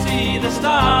can't see the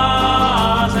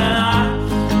stars, and I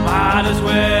might as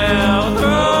well throw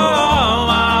all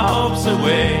my hopes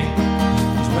away.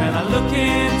 'Cause when I look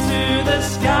into the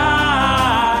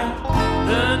sky,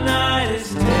 the night is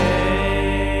day.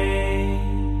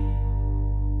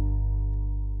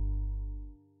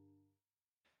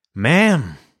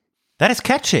 Man, that is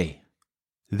catchy.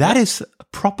 That is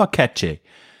proper catchy.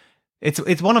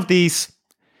 It's one of these,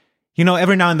 you know,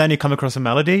 every now and then you come across a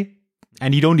melody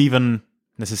and you don't even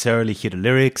necessarily hear the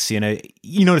lyrics. You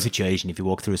know the situation if you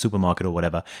walk through a supermarket or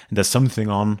whatever and there's something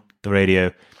on the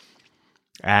radio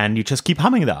and you just keep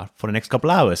humming that for the next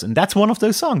couple hours. And that's one of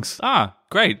those songs. Ah,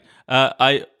 great. That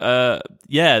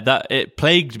it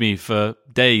plagued me for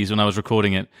days when I was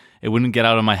recording it. It wouldn't get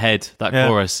out of my head, that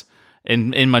chorus,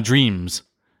 in my dreams.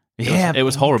 It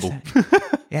was horrible.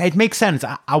 Yeah, it makes sense.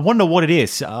 I wonder what it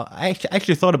is. I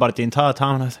actually thought about it the entire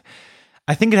time. And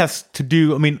I think it has to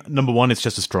do, I mean, number one, it's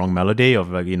just a strong melody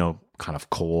of, kind of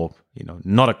core,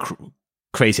 not a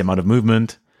crazy amount of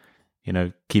movement,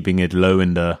 keeping it low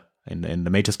in the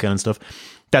major scale and stuff.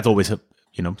 That's always,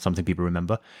 something people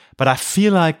remember. But I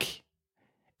feel like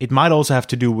it might also have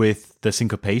to do with the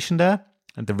syncopation there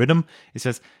and the rhythm. It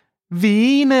says,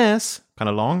 Venus, kind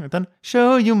of long, and then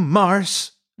show you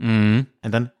Mars. Mm.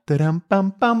 And then da-dum,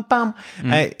 bum, bum, bum.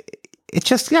 It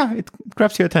just, it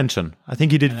grabs your attention. I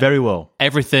think you did very well.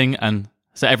 Everything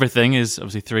is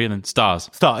obviously 3 and then stars.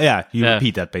 You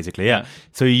repeat that basically, yeah.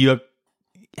 So you're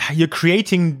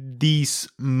creating these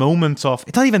moments of,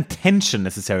 it's not even tension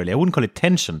necessarily, I wouldn't call it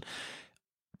tension,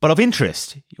 but of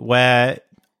interest, where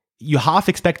you half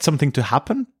expect something to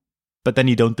happen, but then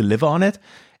you don't deliver on it,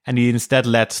 and you instead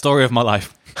let... Story of my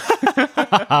life.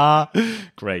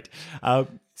 Great.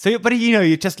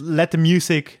 You just let the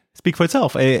music speak for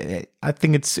itself. I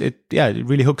think it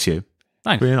really hooks you.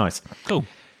 Nice. Really nice. Cool.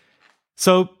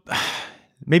 So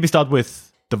maybe start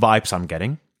with the vibes I'm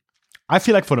getting. I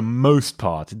feel like for the most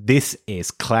part, this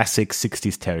is classic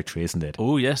 60s territory, isn't it?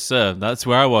 Oh, yes, sir. That's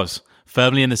where I was.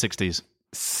 Firmly in the 60s.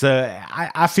 So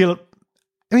I feel,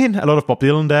 a lot of Bob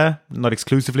Dylan there. Not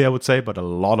exclusively, I would say, but a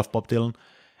lot of Bob Dylan.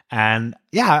 And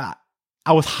I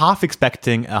was half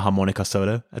expecting a harmonica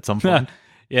solo at some point.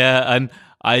 Yeah, and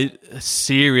I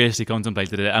seriously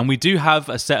contemplated it. And we do have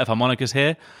a set of harmonicas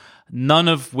here, none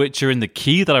of which are in the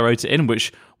key that I wrote it in,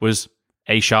 which was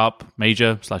A sharp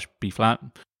major / B flat.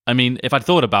 I mean, if I'd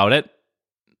thought about it,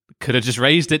 could have just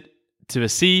raised it to a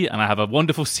C and I have a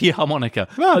wonderful C harmonica.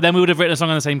 Well, but then we would have written a song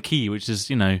on the same key, which is,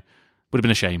 would have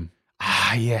been a shame.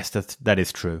 Yes, that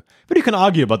is true. But you can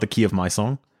argue about the key of my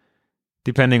song.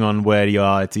 Depending on where you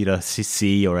are, it's either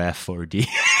C or F or D.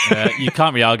 You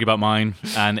can't really argue about mine,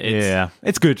 and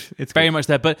it's good. It's very good. much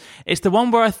there. But it's the one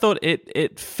where I thought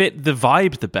it fit the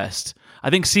vibe the best.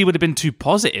 I think C would have been too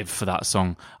positive for that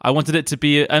song. I wanted it to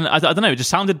be, and I don't know, it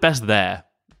just sounded best there,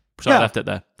 so I left it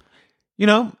there.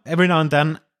 Every now and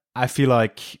then, I feel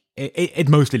like it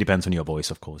mostly depends on your voice,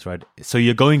 of course, right? So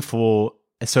you're going for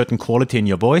a certain quality in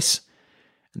your voice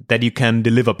that you can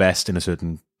deliver best in a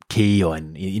certain key or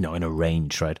in a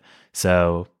range, right?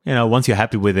 So once you're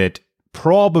happy with it,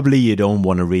 probably you don't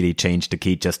want to really change the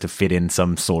key just to fit in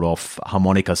some sort of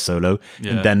harmonica solo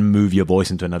and then move your voice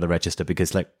into another register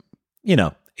because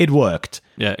it worked.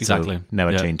 Yeah, exactly. So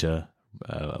never change a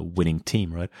winning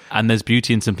team, right? And there's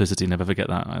beauty in simplicity. Never forget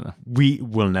that either. We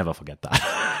will never forget that.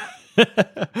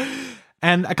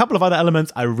 And a couple of other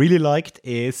elements I really liked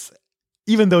is,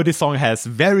 even though this song has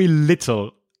very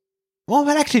little, well,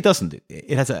 it actually doesn't.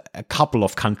 It has a couple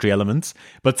of country elements,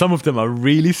 but some of them are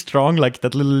really strong, like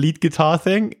that little lead guitar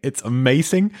thing. It's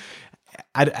amazing.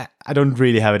 I don't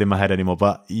really have it in my head anymore,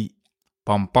 but...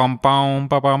 Bum bum bum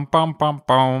bum bum bum bum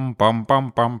bum bum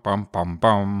bum bum bum bum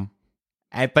bum.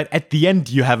 But at the end,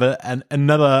 you have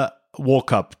another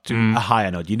walk up to a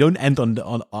higher note. You don't end on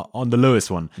the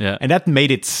lowest one. Yeah. And that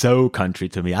made it so country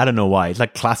to me. I don't know why. It's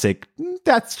like classic.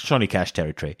 That's Johnny Cash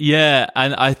territory. Yeah,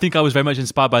 and I think I was very much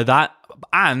inspired by that.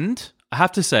 And I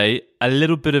have to say, a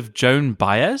little bit of Joan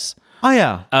Baez. Oh,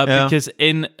 yeah. Because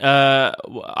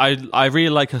I really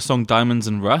like her song Diamonds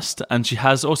and Rust, and she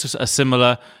has also a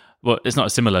similar well, it's not a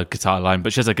similar guitar line,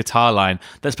 but she has a guitar line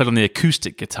that's played on the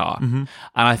acoustic guitar. And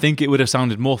I think it would have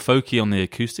sounded more folky on the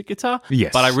acoustic guitar.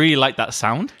 Yes. But I really like that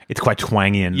sound. It's quite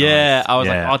twangy and Yeah, nice. I was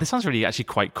like, oh, this sounds really actually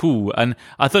quite cool. And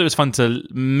I thought it was fun to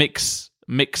mix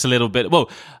a little bit. Well,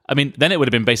 I mean, then it would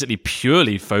have been basically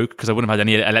purely folk because I wouldn't have had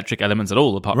any electric elements at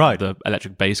all apart Right. from the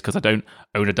electric bass because I don't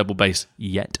own a double bass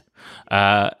yet.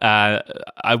 I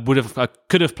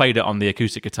could have played it on the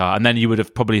acoustic guitar, and then you would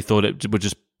have probably thought it would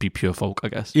just be pure folk, I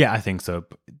guess. Yeah, I think so.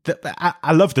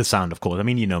 I love the sound, of course. I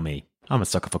mean, you know me. I'm a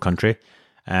sucker for country.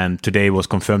 And today was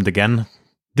confirmed again.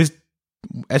 This,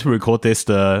 as we record this,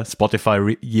 the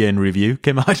Spotify year in review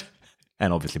came out.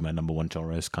 And obviously my number one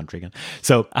genre is country again.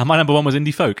 So And my number one was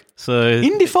indie folk. So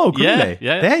indie folk, Yeah, really?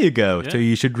 yeah. There you go. Yeah. So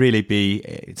you should really be,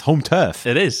 it's home turf.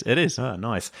 It is. Oh,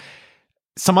 nice.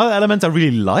 Some other elements I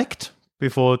really liked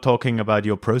before talking about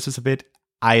your process a bit.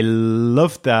 I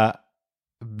love the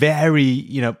very,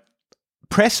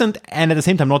 present and at the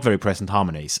same time not very present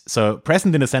harmonies. So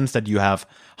present in the sense that you have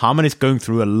harmonies going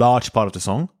through a large part of the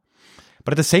song,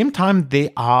 but at the same time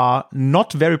they are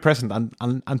not very present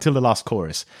until the last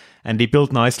chorus. And they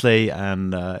build nicely,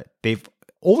 and they've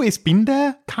always been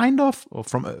there, kind of, or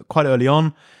from quite early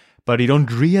on, but you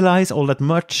don't realize all that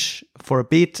much for a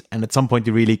bit, and at some point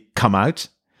they really come out.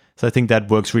 So I think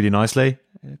that works really nicely,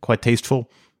 quite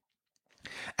tasteful.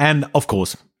 And of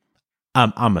course,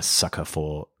 I'm a sucker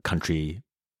for country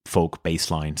folk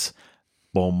bass lines.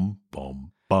 Boom,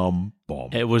 boom, boom, boom.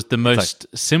 It was the most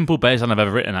simple bass line I've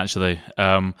ever written, actually.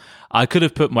 I could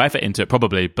have put more effort into it,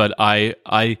 probably, but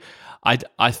I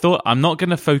thought I'm not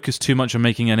going to focus too much on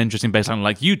making an interesting bass line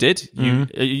like you did.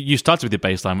 You started with your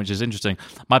bass line, which is interesting.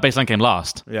 My bass line came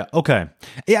last. Yeah, okay.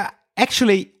 Yeah,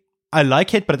 actually, I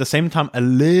like it, but at the same time, a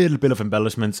little bit of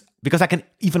embellishments, because I can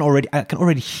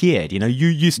already hear it.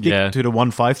 You stick to the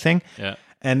 1/5 thing. Yeah.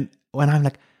 And when I'm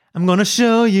like, I'm gonna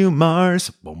show you Mars,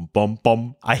 boom, boom,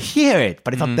 boom, I hear it,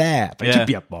 but it's not there. But it should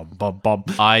be a boom, boom, boom.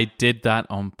 I did that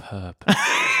on purpose.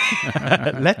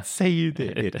 Let's say you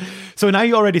did. So now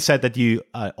you already said that you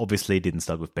obviously didn't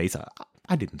start with bass.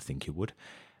 I didn't think you would.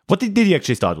 What did you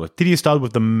actually start with? Did you start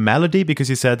with the melody because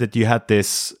you said that you had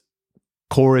this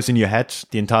chorus in your head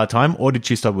the entire time, or did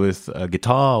you start with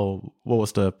guitar, or what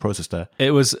was the process there?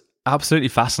 It was absolutely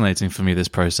fascinating for me, this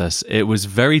process. It was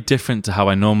very different to how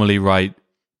I normally write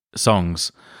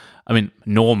songs. I mean,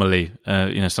 normally,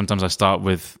 sometimes I start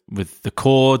with the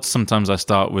chords, sometimes I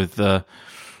start with the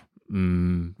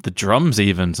drums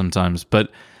even sometimes.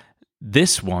 But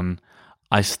this one,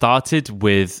 I started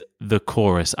with the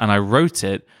chorus, and I wrote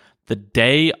it the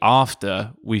day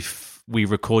after we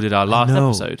recorded our last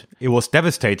episode. It was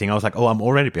devastating. I was like, oh, I'm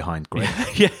already behind. Great.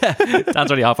 Yeah, Dan's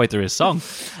already halfway through his song.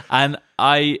 And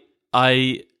I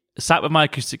sat with my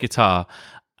acoustic guitar,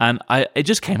 and it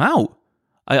just came out.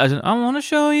 I want to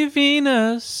show you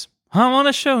Venus. I want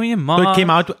to show you Mars. So it came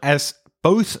out as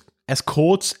both as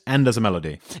chords and as a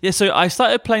melody. Yeah, so I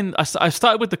started playing. I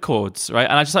started with the chords, right?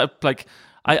 And I just started like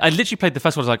I literally played the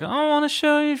first one. I was like, I want to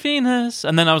show you Venus,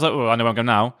 and then I was like, oh, I know where I'm going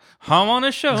now. I want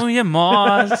to show you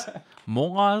Mars.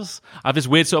 Mars. I have this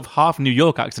weird sort of half New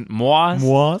York accent. Mars.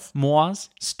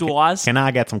 Stores. Can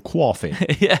I get some coffee?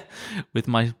 Yeah, with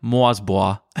my Mars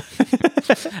bois.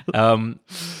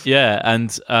 Yeah,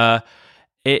 and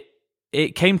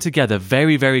it came together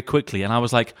very, very quickly, and I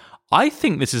was like, I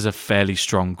think this is a fairly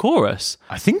strong chorus.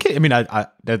 I think.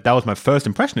 That was my first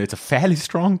impression. It's a fairly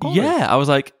strong chorus. Yeah, I was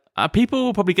like, people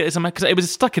will probably get this because it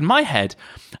was stuck in my head,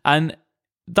 and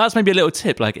that's maybe a little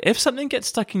tip. Like, if something gets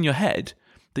stuck in your head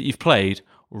that you've played,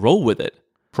 roll with it.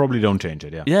 Probably don't change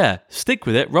it. Yeah, stick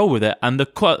with it, roll with it, and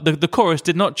the chorus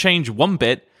did not change one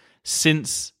bit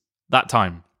since that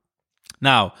time.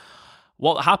 Now,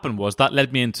 what happened was that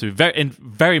led me into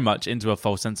very much into a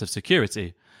false sense of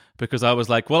security, because I was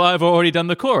like, well, I've already done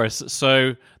the chorus,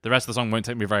 so the rest of the song won't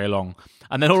take me very long.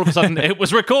 And then all of a sudden, it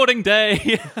was recording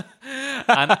day,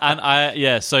 and how did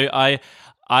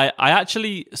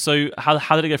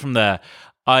it go from there?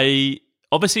 I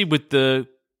obviously, with the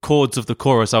chords of the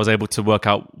chorus, I was able to work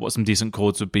out what some decent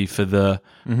chords would be for the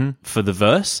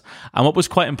verse. And what was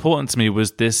quite important to me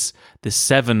was this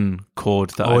 7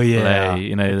 chord that I play,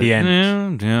 at the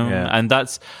end. And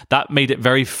that made it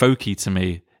very folky to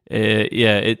me.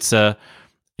 It's a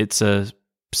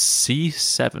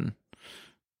C7.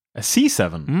 A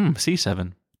C7.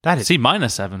 C7. That is C minor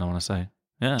 7. I want to say.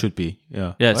 Yeah, should be.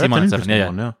 Yeah. Yeah, Well, C minor that's an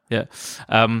 7. interesting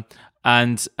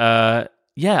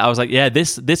Yeah. I was like,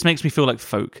 this makes me feel like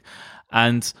folk.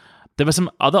 And there were some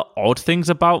other odd things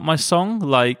about my song,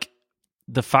 like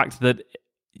the fact that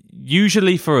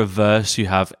usually for a verse you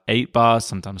have 8 bars,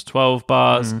 sometimes 12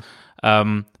 bars.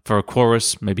 For a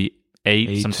chorus, maybe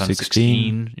 8, sometimes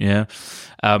 16. 16.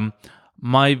 Yeah.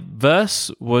 My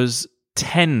verse was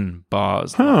 10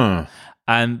 bars. Huh.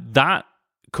 And that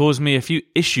caused me a few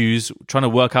issues trying to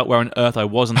work out where on earth I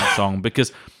was in that song.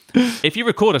 Because if you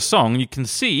record a song, you can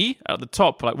see at the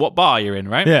top like what bar you're in,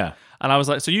 right? Yeah. And I was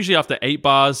like, so usually after 8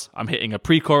 bars, I'm hitting a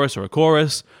pre-chorus or a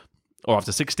chorus, or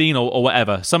after 16 or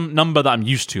whatever, some number that I'm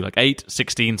used to, like 8,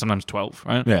 16, sometimes 12,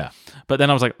 right? Yeah. But then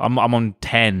I was like, I'm on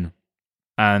 10.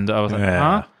 And I was like,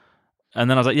 Yeah. huh? And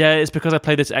then I was like, yeah, it's because I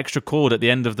play this extra chord at the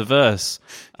end of the verse.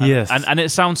 Yes. And it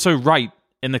sounds so right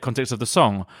in the context of the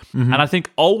song. And I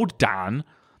think old Dan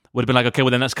would have been like, okay,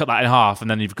 well then let's cut that in half, and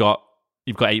then you've got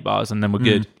 8 bars, and then we're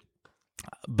good.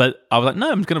 But I was like,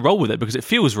 no, I'm just going to roll with it because it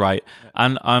feels right,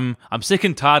 and I'm sick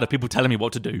and tired of people telling me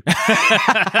what to do.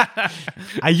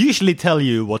 I usually tell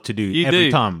you what to do You every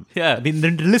do. time. Yeah. I mean,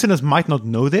 the listeners might not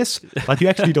know this, but you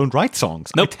actually don't write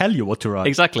songs. Nope. I tell you what to write.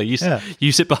 Exactly.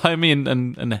 You sit behind me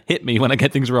and hit me when I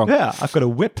get things wrong. Yeah, I've got a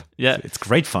whip. Yeah. It's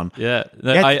great fun. Yeah.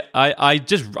 No, Yeah. I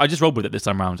just rolled with it this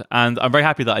time around, and I'm very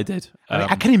happy that I did.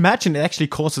 I can imagine it actually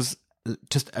causes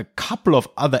just a couple of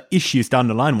other issues down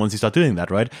the line once you start doing that,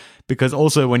 right? Because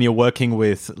also when you're working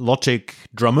with Logic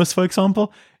drummers, for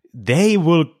example, they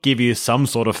will give you some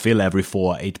sort of fill every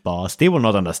 4 or 8 bars. They will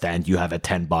not understand you have a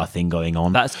 10-bar thing going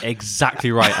on. That's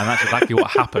exactly right, and that's exactly what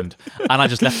happened. And I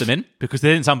just left them in because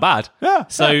they didn't sound bad. Yeah,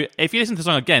 So if you listen to the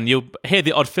song again, you'll hear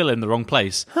the odd fill in the wrong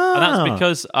place, and that's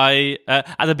because I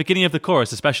at the beginning of the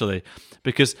chorus, especially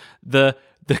because the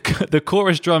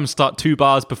chorus drums start 2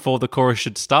 bars before the chorus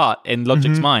should start in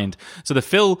Logic's mind. So the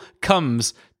fill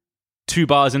comes 2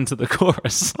 bars into the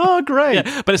chorus. Oh, great.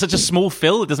 Yeah, but it's such a small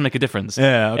fill, it doesn't make a difference.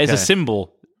 Yeah, okay. It's a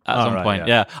symbol at some right, point.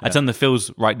 yeah. I turned the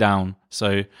fills right down.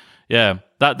 So yeah,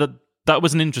 that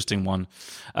was an interesting one.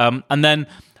 And then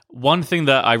one thing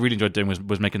that I really enjoyed doing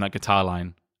was making that guitar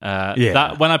line.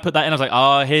 That when I put that in, I was like,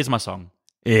 oh, here's my song.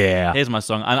 Yeah. Here's my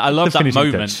song. And I love The that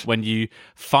finishing moment touch. when you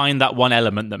find that one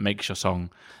element that makes your song.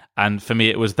 And for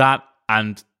me, it was that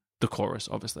and the chorus,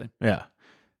 obviously. Yeah.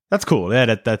 That's cool.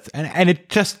 Yeah, that's and it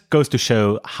just goes to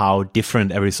show how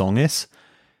different every song is.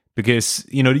 Because,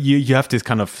 you have this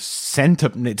kind of it's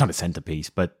not a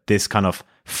centerpiece, but this kind of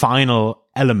final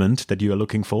element that you are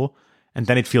looking for, and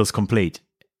then it feels complete.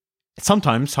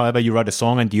 Sometimes, however, you write a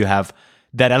song and you have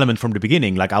that element from the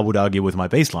beginning, like I would argue with my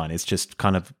bass line. It's just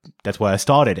kind of, that's where I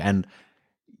started. And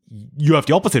you have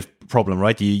the opposite problem,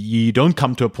 right? You don't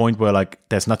come to a point where like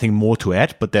there's nothing more to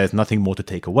add, but there's nothing more to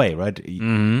take away, right?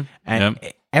 And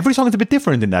every song is a bit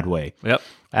different in that way. Yep.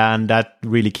 And that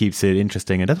really keeps it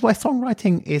interesting. And that's why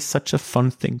songwriting is such a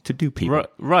fun thing to do, people.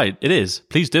 Right. It is.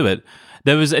 Please do it.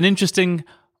 There was an interesting,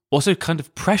 also kind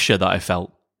of pressure that I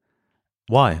felt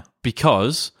Why?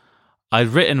 because I'd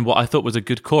written what I thought was a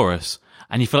good chorus,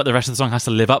 and you feel like the rest of the song has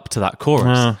to live up to that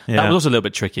chorus. Yeah. That was also a little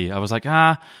bit tricky. I was like,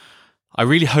 I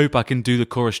really hope I can do the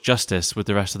chorus justice with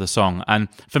the rest of the song. And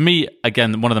for me,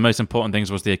 again, one of the most important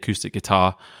things was the acoustic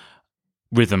guitar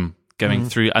rhythm going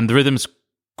through, and the rhythm's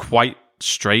quite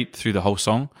straight through the whole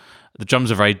song. The drums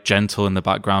are very gentle in the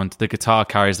background. The guitar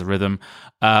carries the rhythm.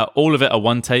 All of it a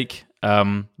one take,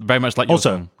 very much like your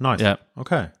song. Nice. Yeah.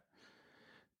 Okay.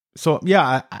 So,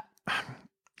 yeah,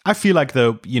 I feel like,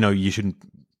 though, you shouldn't...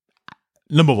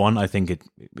 Number one, I think it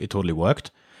totally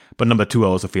worked. But number two, I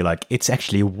also feel like it's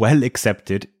actually well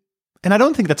accepted. And I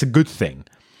don't think that's a good thing.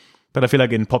 But I feel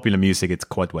like in popular music, it's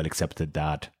quite well accepted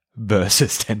that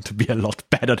verses tend to be a lot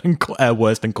better than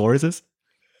worse than choruses.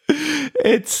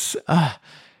 It's,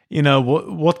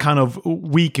 what kind of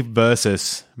weak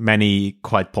verses many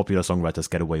quite popular songwriters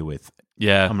get away with.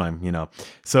 Yeah. I'm like,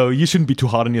 so you shouldn't be too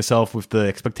hard on yourself with the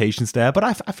expectations there. But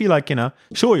I feel like,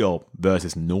 sure, your verse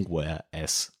is nowhere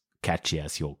as catchy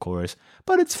as your chorus,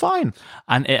 but it's fine.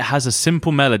 And it has a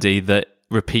simple melody that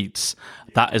repeats.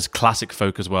 That is classic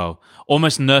folk as well.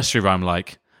 Almost nursery rhyme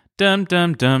like. Dum,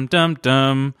 dum, dum, dum,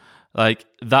 dum. Like,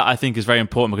 that I think is very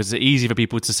important because it's easy for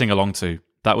people to sing along to.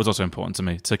 That was also important to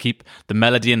me. To keep the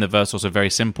melody and the verse also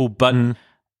very simple, but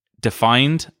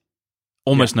defined,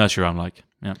 almost nursery rhyme like.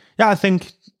 Yeah. Yeah, I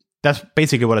think that's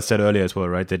basically what I said earlier as well,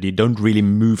 right? That you don't really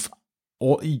move,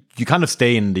 or you kind of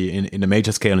stay in the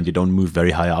major scale, and you don't move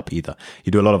very high up either.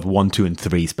 You do a lot of 1, 2, and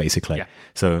 3s basically. Yeah.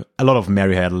 So a lot of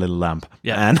Mary Had a Little Lamp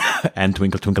and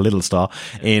Twinkle Twinkle Little Star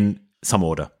in some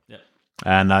order. Yeah.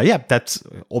 And that's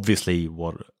obviously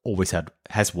what always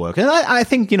has worked. And I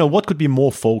think, what could be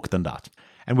more folk than that?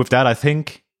 And with that, I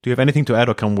think, do you have anything to add,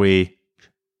 or can we,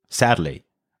 sadly,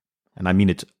 and I mean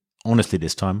it honestly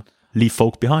this time, leave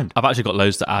folk behind? I've actually got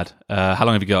loads to add. How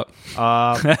long have you got?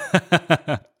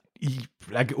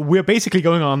 Like, we're basically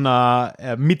going on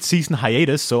a mid-season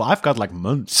hiatus, so I've got like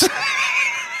months.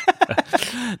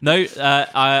 No,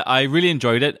 I really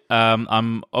enjoyed it.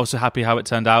 I'm also happy how it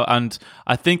turned out, and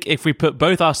I think if we put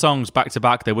both our songs back to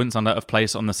back, they wouldn't sound out of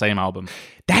place on the same album.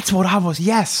 That's what I was.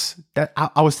 Yes,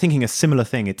 I was thinking a similar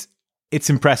thing. It's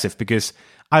impressive because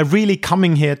I really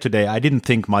coming here today. I didn't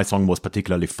think my song was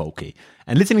particularly folky,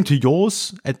 and listening to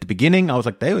yours at the beginning, I was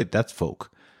like, "David, that's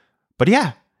folk." But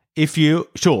yeah, if you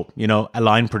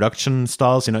align production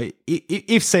styles,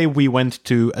 if say we went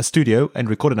to a studio and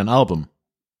recorded an album,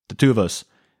 the two of us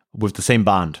with the same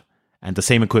band and the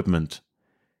same equipment,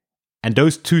 and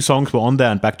those two songs were on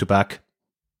there and back to back,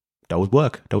 that would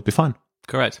work. That would be fine.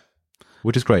 Correct.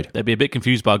 Which is great. They'd be a bit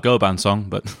confused by a girl band song,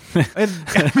 but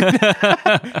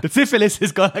The syphilis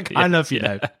is gonna kind of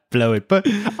blow it, but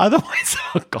otherwise,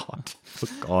 oh god.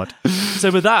 So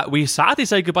with that, we sadly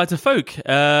say goodbye to folk.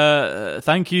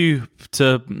 Thank you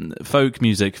to folk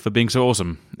music for being so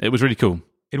awesome. It was really cool.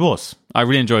 It was. I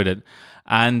really enjoyed it.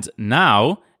 And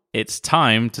now it's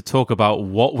time to talk about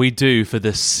what we do for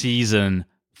the season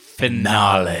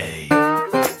finale.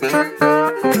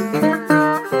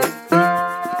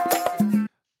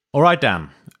 All right, Dan.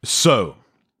 So,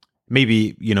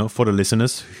 maybe, for the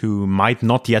listeners who might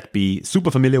not yet be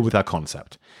super familiar with our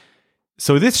concept.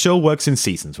 So this show works in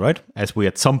seasons, right? As we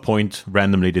at some point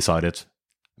randomly decided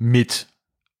mid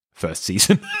first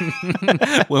season.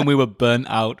 When we were burnt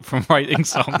out from writing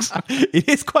songs. It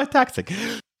is quite taxing.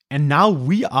 And now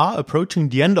we are approaching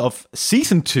the end of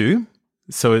season 2.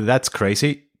 So that's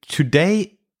crazy.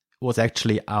 Today was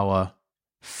actually our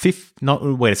fifth...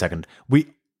 No, wait a second.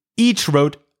 We each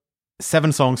wrote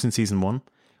 7 songs in season 1.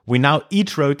 We now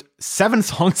each wrote 7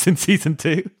 songs in season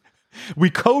 2. We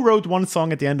co-wrote 1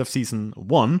 song at the end of season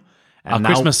 1. And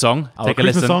our Christmas song. Take a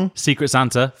listen. Song. Secret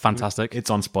Santa. Fantastic. It's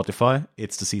on Spotify.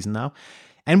 It's the season now.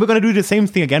 And we're going to do the same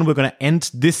thing again. We're going to end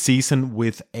this season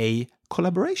with a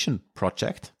collaboration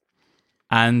project.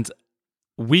 And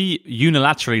we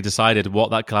unilaterally decided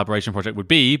what that collaboration project would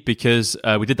be because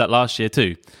we did that last year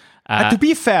too. To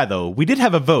be fair, though, we did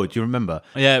have a vote, you remember?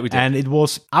 Yeah, we did. And it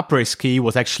was Après-Ski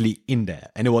was actually in there.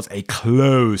 And it was a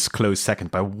close second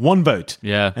by 1 vote.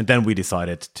 Yeah. And then we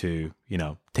decided to,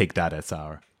 take that as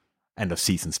our end of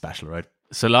season special, right?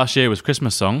 So last year was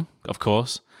Christmas song, of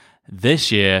course.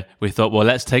 This year, we thought, well,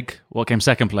 let's take what came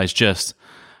second place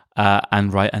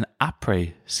and write an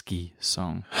Après-Ski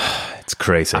song. It's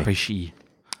crazy. Après-Ski.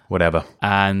 Whatever.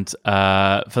 And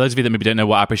for those of you that maybe don't know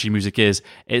what après-ski music is,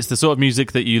 it's the sort of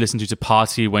music that you listen to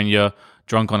party when you're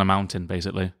drunk on a mountain,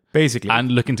 basically.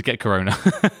 And looking to get corona.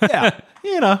 Yeah.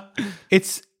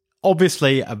 It's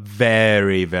obviously a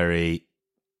very, very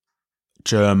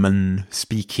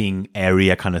German-speaking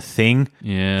area kind of thing.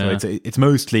 Yeah. So it's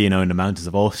mostly, in the mountains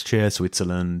of Austria,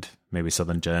 Switzerland, maybe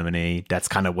southern Germany. That's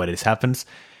kind of where this happens.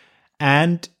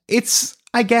 And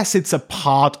I guess it's a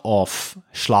part of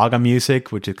Schlager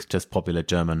music, which is just popular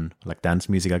German, like dance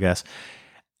music, I guess.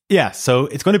 Yeah, so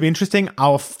it's going to be interesting.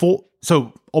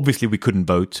 So obviously we couldn't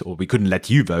vote, or we couldn't let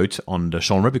you vote on the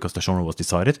genre because the genre was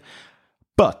decided.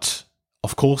 But,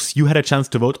 of course, you had a chance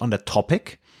to vote on the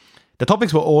topic. The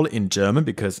topics were all in German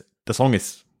because the song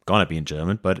is going to be in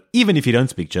German. But even if you don't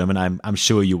speak German, I'm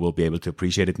sure you will be able to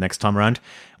appreciate it next time around.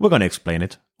 We're going to explain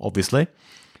it, obviously.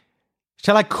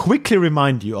 Shall I quickly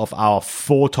remind you of our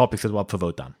 4 topics that were up for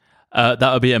vote, Dan?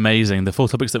 That would be amazing. The 4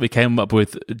 topics that we came up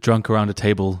with drunk around a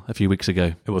table a few weeks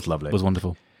ago. It was lovely. It was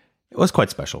wonderful. It was quite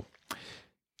special.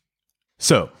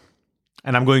 So,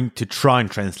 and I'm going to try and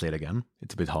translate again.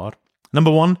 It's a bit hard. Number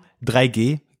 1,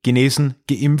 3G, genesen,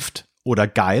 geimpft oder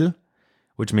geil,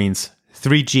 which means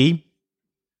 3G,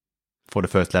 for the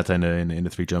first letter in the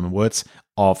 3 German words,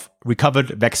 of recovered,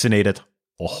 vaccinated,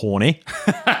 or horny.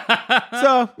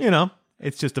 So,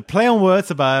 it's just a play on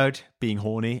words about being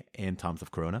horny in times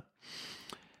of Corona.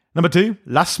 Number 2,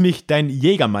 lass mich dein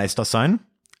Jägermeister sein.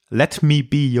 Let me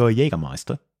be your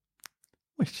Jägermeister.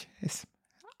 Which is...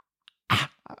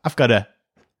 I've got a...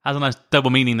 Has a nice double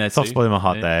meaning there too. Soft spot in my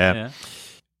heart there, yeah.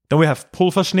 Then we have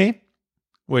Pulverschnee,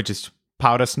 which is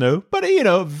powder snow, but,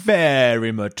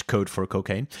 very much code for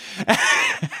cocaine.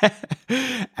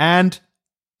 And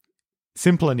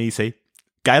simple and easy,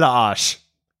 geiler Arsch.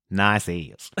 Nice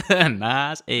ears.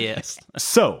 Nice ears.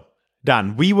 So,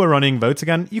 Dan, we were running votes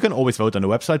again. You can always vote on the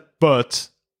website, but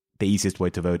the easiest way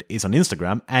to vote is on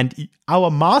Instagram. And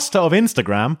our master of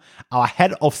Instagram, our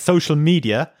head of social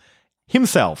media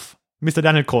himself, Mr.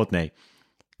 Daniel Courtney,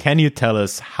 can you tell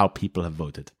us how people have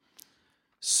voted?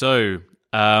 So,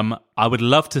 I would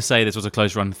love to say this was a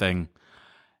close run thing.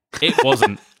 It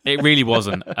wasn't. It really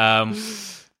wasn't.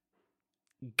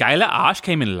 Geile Arsch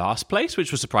came in last place,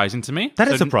 which was surprising to me. That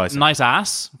is surprising. Nice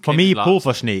ass. For came me, in last.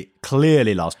 Pulverschnee,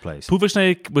 clearly last place.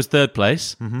 Pulverschnee was third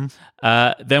place.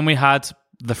 Then we had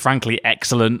the frankly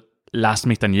excellent Lass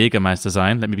mich dein Jägermeister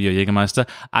sein, Let Me Be Your Jägermeister.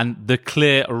 And the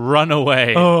clear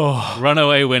runaway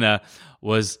winner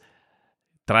was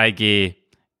 3G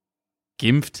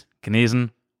Geimpft, Genesen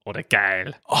oder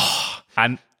Geil.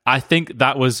 And I think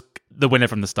that was the winner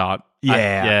from the start.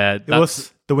 It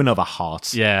was the winner of our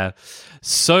hearts. Yeah.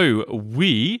 So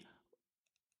we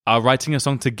are writing a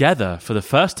song together for the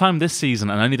first time this season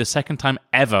and only the second time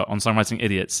ever on Songwriting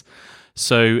Idiots.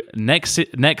 So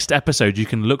next episode, you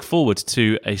can look forward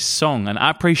to a song, an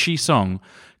après-ski song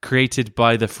created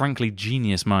by the frankly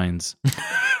genius minds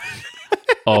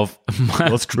of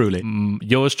Yours truly.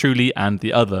 yours truly and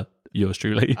the other yours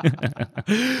truly.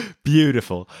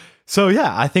 Beautiful. So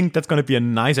yeah, I think that's going to be a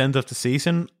nice end of the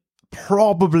season.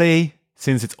 Probably,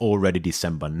 since it's already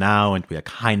December now and we are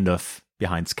kind of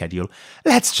behind schedule,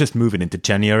 let's just move it into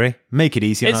January. Make it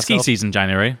easy on It's ski ourselves. season,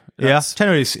 January. Yeah,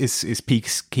 January is peak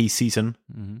ski season,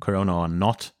 Corona or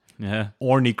not. Yeah.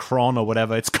 Ornicron or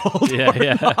whatever it's called.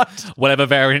 Yeah. Whatever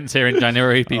variants here in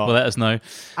January, people let us know.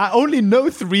 I only know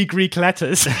 3 Greek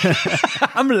letters.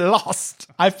 I'm lost.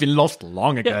 I've been lost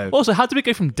long ago. Also, how do we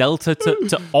go from Delta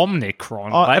to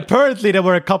Omicron? Apparently, there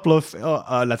were a couple of.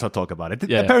 Let's not talk about it.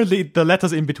 Yeah. Apparently, the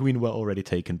letters in between were already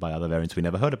taken by other variants we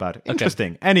never heard about.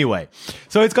 Interesting. Anyway,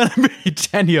 so it's going to be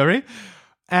January.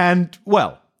 And,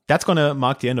 well, that's going to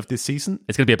mark the end of this season.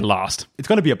 It's going to be a blast. It's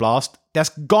going to be a blast. There's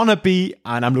going to be,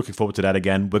 and I'm looking forward to that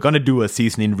again, we're going to do a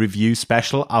season in review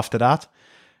special after that.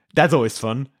 That's always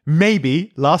fun.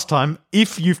 Maybe last time,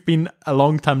 if you've been a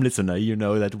long time listener, you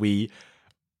know that we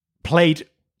played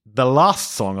the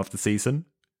last song of the season,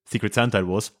 Secret Santa it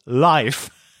was, live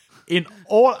in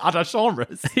all other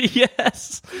genres.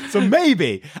 Yes. So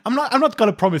maybe, I'm not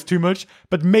going to promise too much,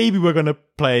 but maybe we're going to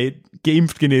play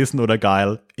Geimpft, Genesen oder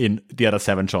Geil in the other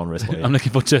 7 genres. I'm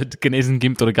looking forward to Genesen,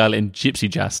 Geimpft oder Geil in gypsy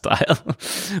jazz style.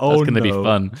 That's going to be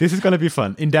fun. This is going to be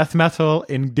fun. In death metal,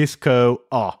 in disco.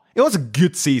 It was a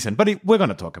good season, but we're going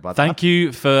to talk about that. Thank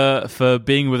you for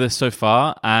being with us so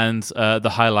far, and the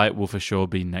highlight will for sure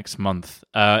be next month.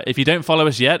 If you don't follow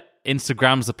us yet,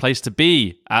 Instagram's the place to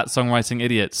be at Songwriting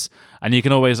Idiots, and you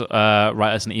can always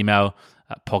write us an email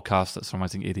at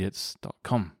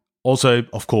podcast@songwritingidiots.com. Also,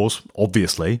 of course,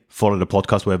 obviously, follow the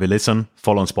podcast wherever you listen.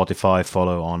 Follow on Spotify,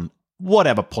 follow on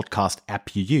whatever podcast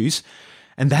app you use.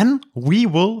 And then we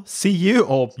will see you,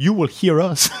 or you will hear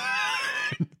us,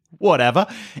 whatever,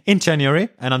 in January.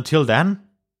 And until then,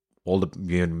 all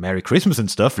the Merry Christmas and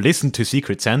stuff. Listen to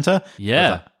Secret Santa.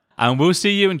 Yeah. And we'll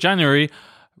see you in January,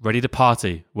 ready to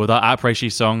party with our après-ski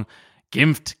song,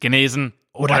 Geimpft, Genesen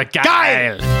oder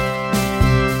Geil!